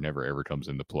red shirt never ever comes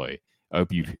into play. I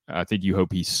think you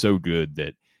hope he's so good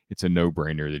that it's a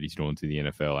no-brainer that he's going to the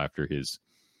NFL after his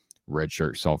red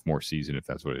shirt sophomore season, if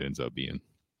that's what it ends up being.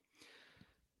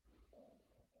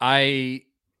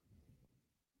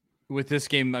 With this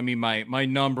game, I mean, my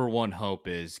number one hope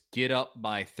is get up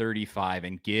by 35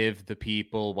 and give the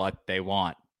people what they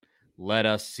want. Let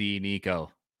us see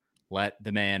Nico. Let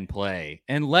the man play.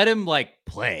 And let him,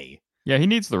 play. Yeah, he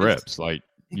needs the reps.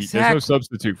 There's no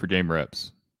substitute for game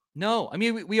reps. No, I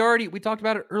mean, we talked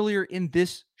about it earlier in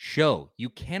this show. You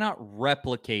cannot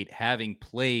replicate having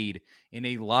played in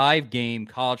a live game,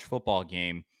 college football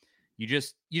game. You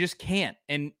just can't.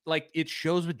 And, it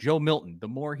shows with Joe Milton. The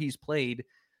more he's played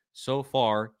so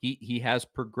far, he has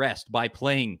progressed by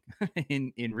playing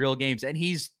in real games. And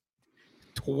he's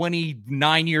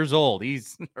 29 years old.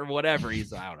 He's or whatever.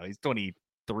 He's I don't know. He's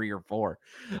 23 or 4,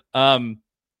 and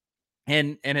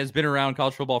has been around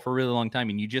college football for a really long time.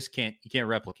 And you can't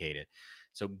replicate it.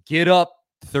 So get up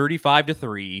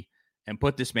 35-3 and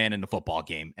put this man in the football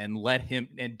game and let him.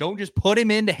 And don't just put him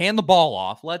in to hand the ball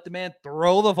off. Let the man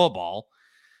throw the football,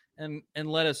 and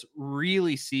let us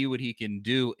really see what he can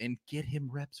do and get him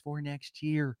reps for next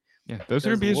year. Yeah, those are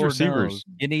going to be his receivers. Knows,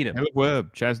 you need him. Caleb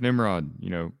Webb, Chaz Nimrod.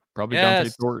 Probably Dante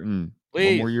Thornton.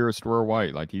 One more year of Stroy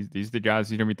White. These are the guys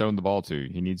he's gonna be throwing the ball to.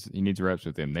 He needs reps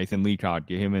with him. Nathan Leacock,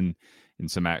 get him in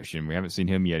some action. We haven't seen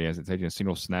him yet. He hasn't taken a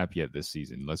single snap yet this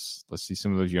season. Let's see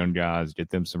some of those young guys, get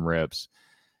them some reps.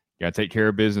 Gotta take care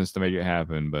of business to make it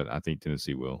happen, but I think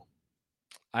Tennessee will.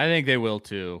 I think they will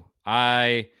too.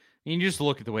 You just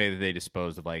look at the way that they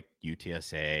disposed of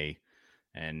UTSA,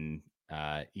 and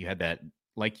you had that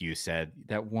like you said,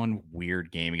 that one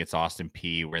weird game against Austin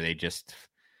P where they just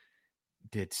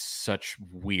did such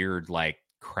weird, like,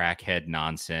 crackhead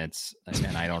nonsense,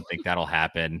 and I don't think that'll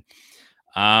happen.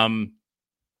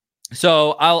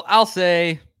 So I'll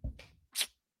say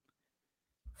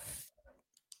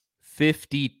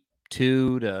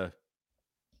 52 to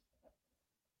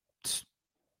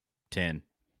 10.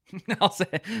 I'll say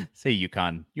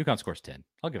UConn. UConn scores 10.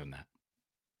 I'll give them that.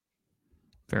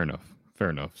 Fair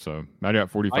enough. So I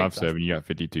got 45-7. You got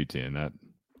 52-10. That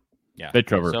they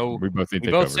cover. So we both think we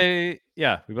they both cover.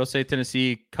 we both say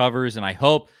Tennessee covers, and I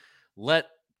hope let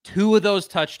 2 of those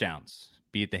touchdowns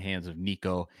be at the hands of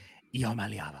Nico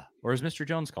Iamaleava, or as Mr.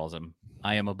 Jones calls him,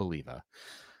 I am a believer.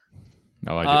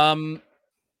 I like it.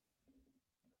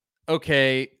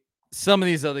 Okay, some of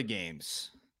these other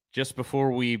games, just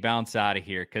before we bounce out of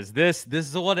here, because this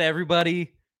is what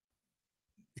everybody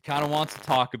kind of wants to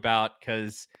talk about,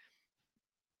 because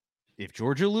if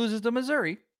Georgia loses to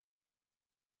Missouri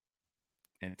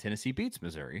and Tennessee beats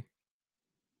Missouri,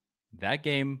 that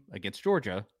game against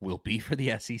Georgia will be for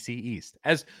the SEC East.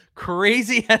 As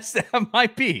crazy as that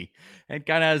might be, and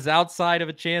kind of as outside of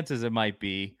a chance as it might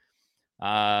be,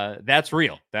 that's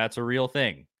real. That's a real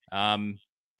thing.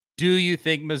 Do you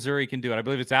think Missouri can do it? I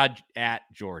believe it's at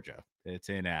Georgia. It's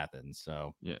in Athens.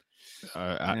 So yeah,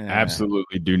 I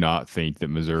absolutely do not think that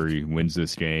Missouri wins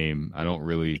this game. I don't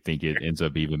really think it ends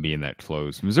up even being that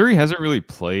close. Missouri hasn't really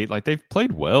played like they've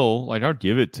played well. Like I'll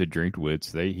give it to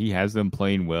Drinkwitz. He has them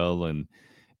playing well and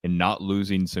not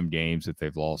losing some games that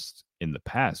they've lost in the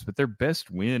past. But their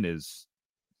best win is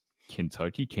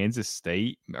Kentucky, Kansas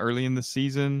State early in the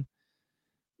season.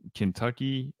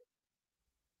 Kentucky,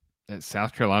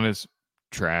 South Carolina's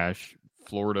trash.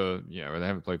 Florida, or they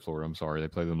haven't played Florida. I'm sorry. They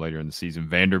play them later in the season.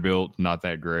 Vanderbilt, not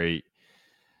that great.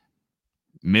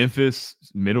 Memphis,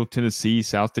 Middle Tennessee,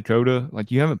 South Dakota.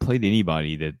 Like, you haven't played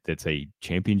anybody that's a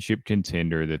championship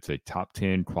contender, that's a top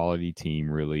 10 quality team,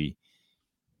 really.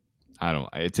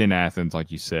 It's in Athens,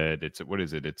 like you said. What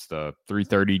is it? It's the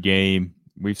 3:30 game.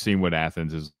 We've seen what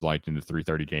Athens is like in the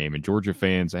 3:30 game. And Georgia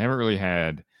fans, they haven't really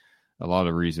had a lot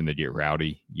of reason to get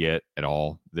rowdy yet at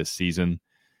all this season.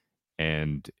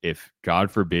 And if, God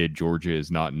forbid, Georgia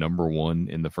is not number 1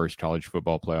 in the first college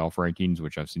football playoff rankings,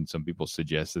 which I've seen some people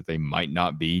suggest that they might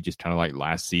not be, just kind of like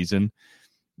last season,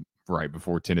 right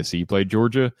before Tennessee played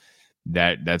Georgia,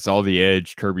 that's all the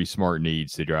edge Kirby Smart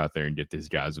needs to go out there and get these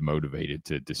guys motivated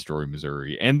to destroy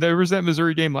Missouri. And there was that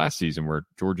Missouri game last season where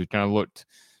Georgia kind of looked,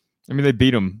 they beat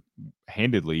them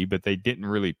handedly, but they didn't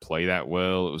really play that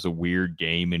well. It was a weird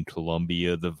game in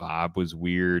Columbia. The vibe was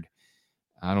weird.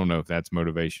 I don't know if that's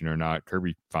motivation or not.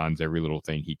 Kirby finds every little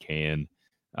thing he can.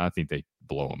 I think they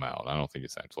blow them out. I don't think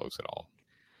it's that close at all.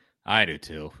 I do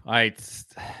too.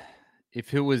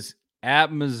 If it was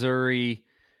at Missouri,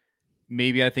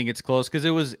 maybe I think it's close, because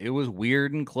it was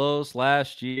weird and close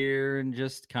last year and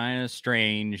just kind of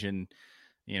strange. And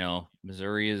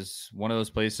Missouri is one of those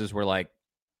places where, like,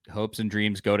 hopes and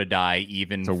dreams go to die.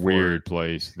 Even it's a weird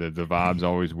place. The vibe's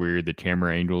always weird. The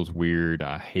camera angle's weird.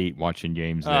 I hate watching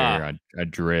games there. I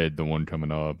dread the one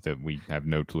coming up that we have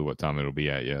no clue what time it'll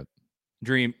be at yet.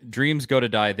 Dreams go to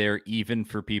die there, even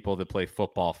for people that play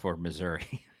football for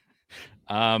Missouri.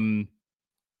 I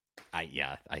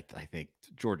think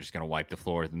Georgia's gonna wipe the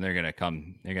floor, and they're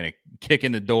gonna kick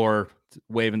in the door,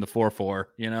 waving the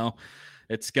 4-4.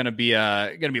 It's gonna be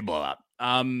a blowout.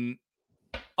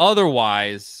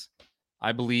 Otherwise,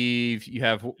 I believe you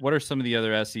have, what are some of the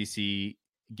other SEC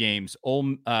games?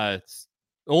 Ole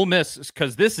Miss,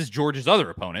 because this is Georgia's other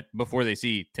opponent before they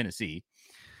see Tennessee,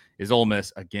 is Ole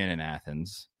Miss again in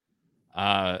Athens.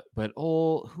 But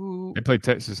they play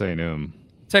Texas A&M.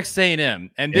 Texas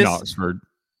A&M, and in Oxford.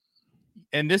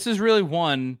 And this is really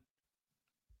one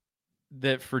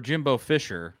that for Jimbo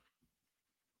Fisher,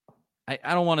 I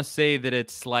don't want to say that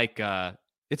it's like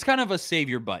it's kind of a save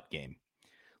your butt game.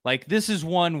 Like, this is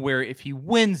one where if he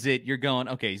wins it, you're going,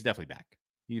 okay, he's definitely back.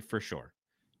 For sure.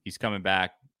 He's coming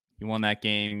back. He won that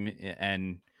game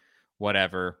and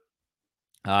whatever.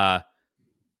 And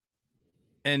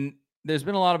there's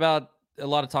been a lot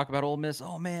of talk about Ole Miss.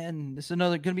 Oh man, this is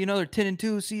going to be another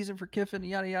 10-2 season for Kiffin,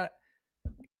 yada yada.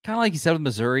 Kind of like you said with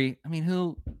Missouri.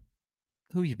 Who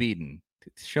you beating?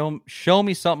 Show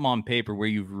me something on paper where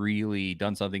you've really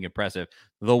done something impressive.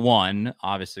 The one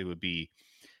obviously would be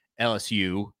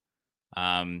LSU.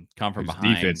 Come from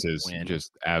behind. Defense is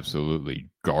just absolutely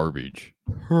garbage.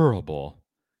 Terrible.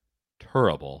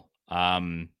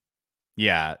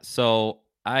 Yeah. So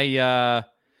I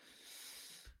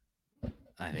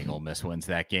think Ole Miss wins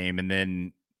that game, and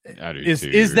then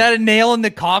is that a nail in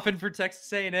the coffin for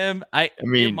Texas A&M?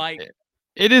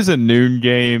 It It is a noon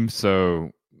game,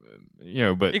 so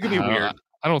but It could be weird.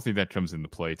 I don't think that comes into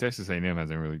play. Texas A&M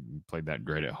hasn't really played that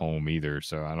great at home either,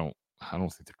 so I don't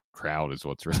think the crowd is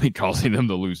what's really causing them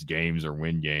to lose games or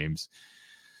win games.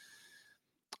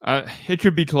 It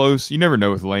could be close. You never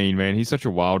know with Lane, man. He's such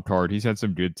a wild card. He's had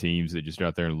some good teams that just go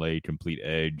out there and lay complete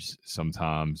eggs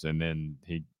sometimes, and then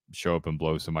he show up and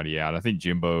blow somebody out. I think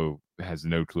Jimbo has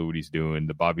no clue what he's doing.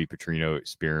 The Bobby Petrino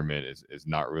experiment is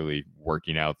not really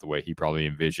working out the way he probably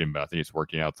envisioned, but I think it's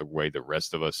working out the way the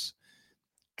rest of us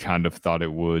kind of thought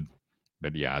it would.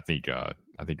 But yeah, I think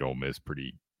Ole Miss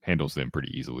handles them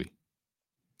pretty easily.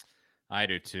 I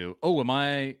do too. Oh, am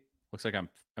I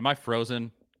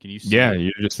frozen? Can you see? Yeah,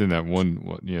 you're just in that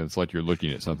one. It's like you're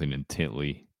looking at something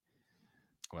intently.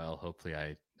 Well, hopefully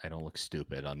I don't look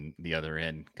stupid on the other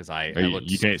end because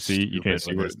you can't see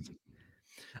what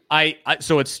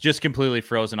so it's just completely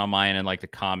frozen on mine and like the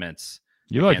comments.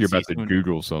 You're like you're about to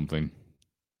Google something.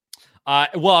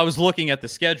 Well, I was looking at the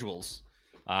schedules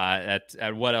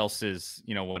at what else is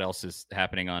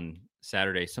happening on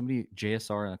Saturday. Somebody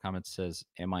JSR in the comments says,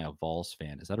 "Am I a Vols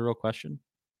fan?" Is that a real question?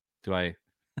 Do I?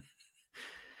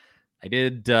 I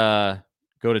did go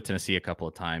to Tennessee a couple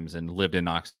of times and lived in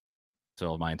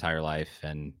Knoxville my entire life.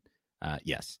 And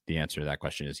yes, the answer to that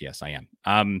question is yes, I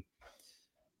am.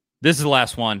 This is the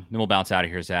last one. Then we'll bounce out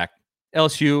of here, Zach.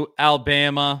 LSU,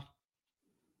 Alabama.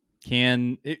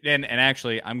 And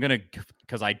actually, I'm going to,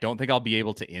 because I don't think I'll be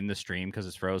able to end the stream because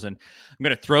it's frozen. I'm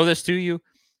going to throw this to you,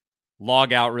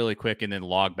 log out really quick, and then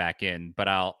log back in. But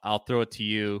I'll throw it to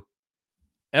you.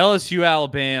 LSU,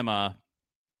 Alabama.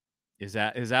 Is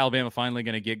Alabama finally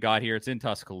going to got here? It's in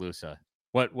Tuscaloosa.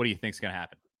 What do you think is going to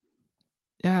happen?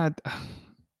 Yeah,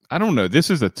 I don't know. This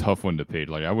is a tough one to pick.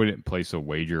 Like, I wouldn't place a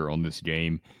wager on this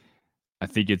game. I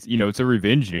think it's a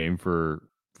revenge game for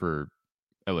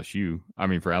LSU. I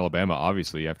mean, for Alabama,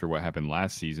 obviously, after what happened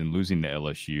last season, losing to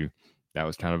LSU, that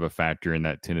was kind of a factor in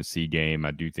that Tennessee game.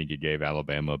 I do think it gave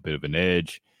Alabama a bit of an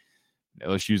edge.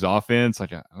 LSU's offense,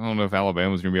 like, I don't know if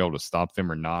Alabama's going to be able to stop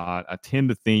them or not. I tend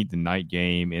to think the night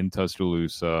game in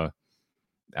Tuscaloosa,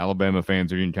 Alabama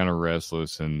fans are getting kind of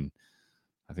restless, and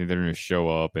I think they're going to show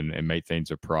up and make things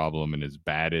a problem. And as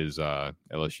bad as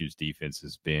LSU's defense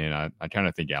has been, I kind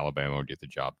of think Alabama will get the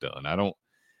job done. I don't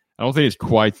think it's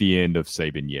quite the end of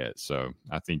Saban yet, so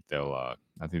I think they'll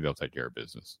take care of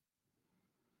business.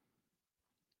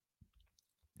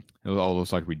 It all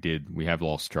looks like we have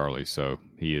lost Charlie, so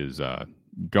he is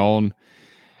gone.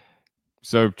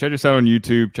 So check us out on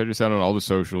YouTube. Check us out on all the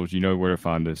socials. You know where to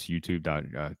find us,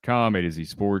 youtube.com, A to Z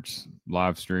Sports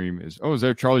live stream. Is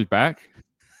there Charlie's back?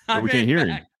 We can't hear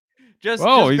him. He's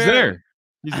barely there.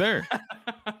 He's there.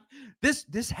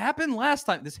 This happened last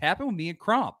time. This happened with me and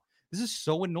Cromp. This is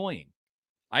so annoying.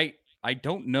 I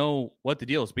don't know what the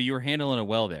deal is, but you were handling it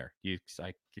well there.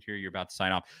 I could hear you're about to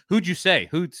sign off. Who'd you say?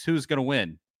 Who's going to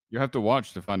win? You have to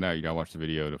watch to find out. You got to watch the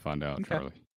video to find out, okay.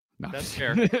 Charlie. No. That's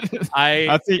fair.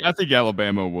 I think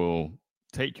Alabama will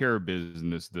take care of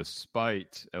business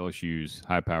despite LSU's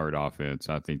high-powered offense.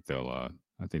 I think they'll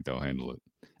handle it.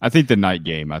 I think the night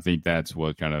game, I think that's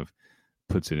what kind of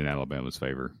puts it in Alabama's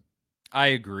favor. I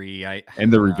agree.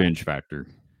 And the revenge factor.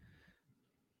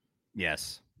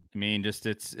 Yes. I mean, just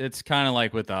it's kind of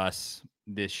like with us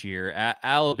this year.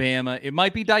 Alabama, it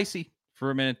might be dicey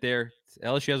for a minute there.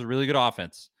 LSU has a really good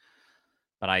offense.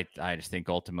 But I just think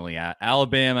ultimately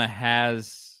Alabama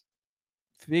has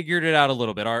figured it out a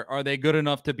little bit. Are they good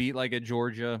enough to beat like a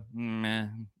Georgia?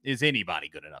 Is anybody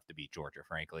good enough to beat Georgia,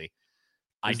 frankly?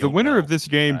 Is the winner of this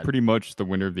game pretty much the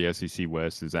winner of the SEC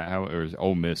West? Is that how, or is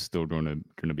Ole Miss still going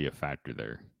to be a factor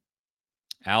there?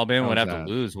 Alabama would have to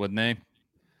lose, wouldn't they?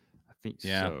 I think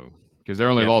so. Because their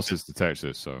only loss is to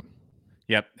Texas. So.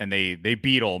 Yep, and they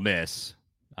beat Ole Miss.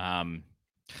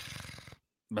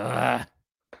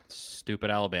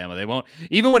 Stupid Alabama. They won't,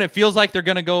 even when it feels like they're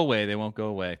going to go away, they won't go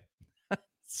away.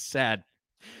 Sad.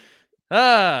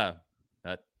 That's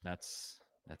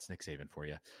Nick Saban for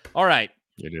you. All right.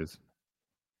 It is.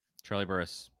 Charlie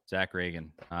Burris, Zach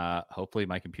Reagan. Hopefully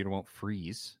my computer won't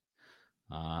freeze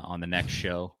on the next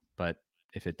show, but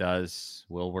if it does,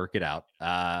 we'll work it out.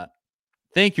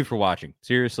 Thank you for watching.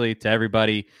 Seriously, to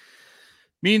everybody.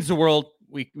 Means the world.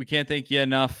 We can't thank you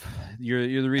enough.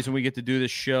 You're the reason we get to do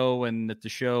this show and that the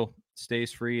show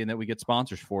stays free and that we get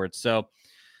sponsors for it. So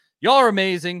y'all are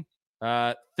amazing.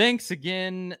 Thanks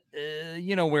again.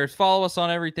 You know where. Follow us on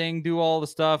everything. Do all the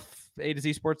stuff. A to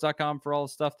Z sports.com for all the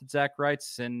stuff that Zach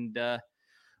writes. And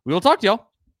we will talk to y'all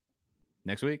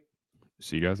next week.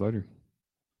 See you guys later.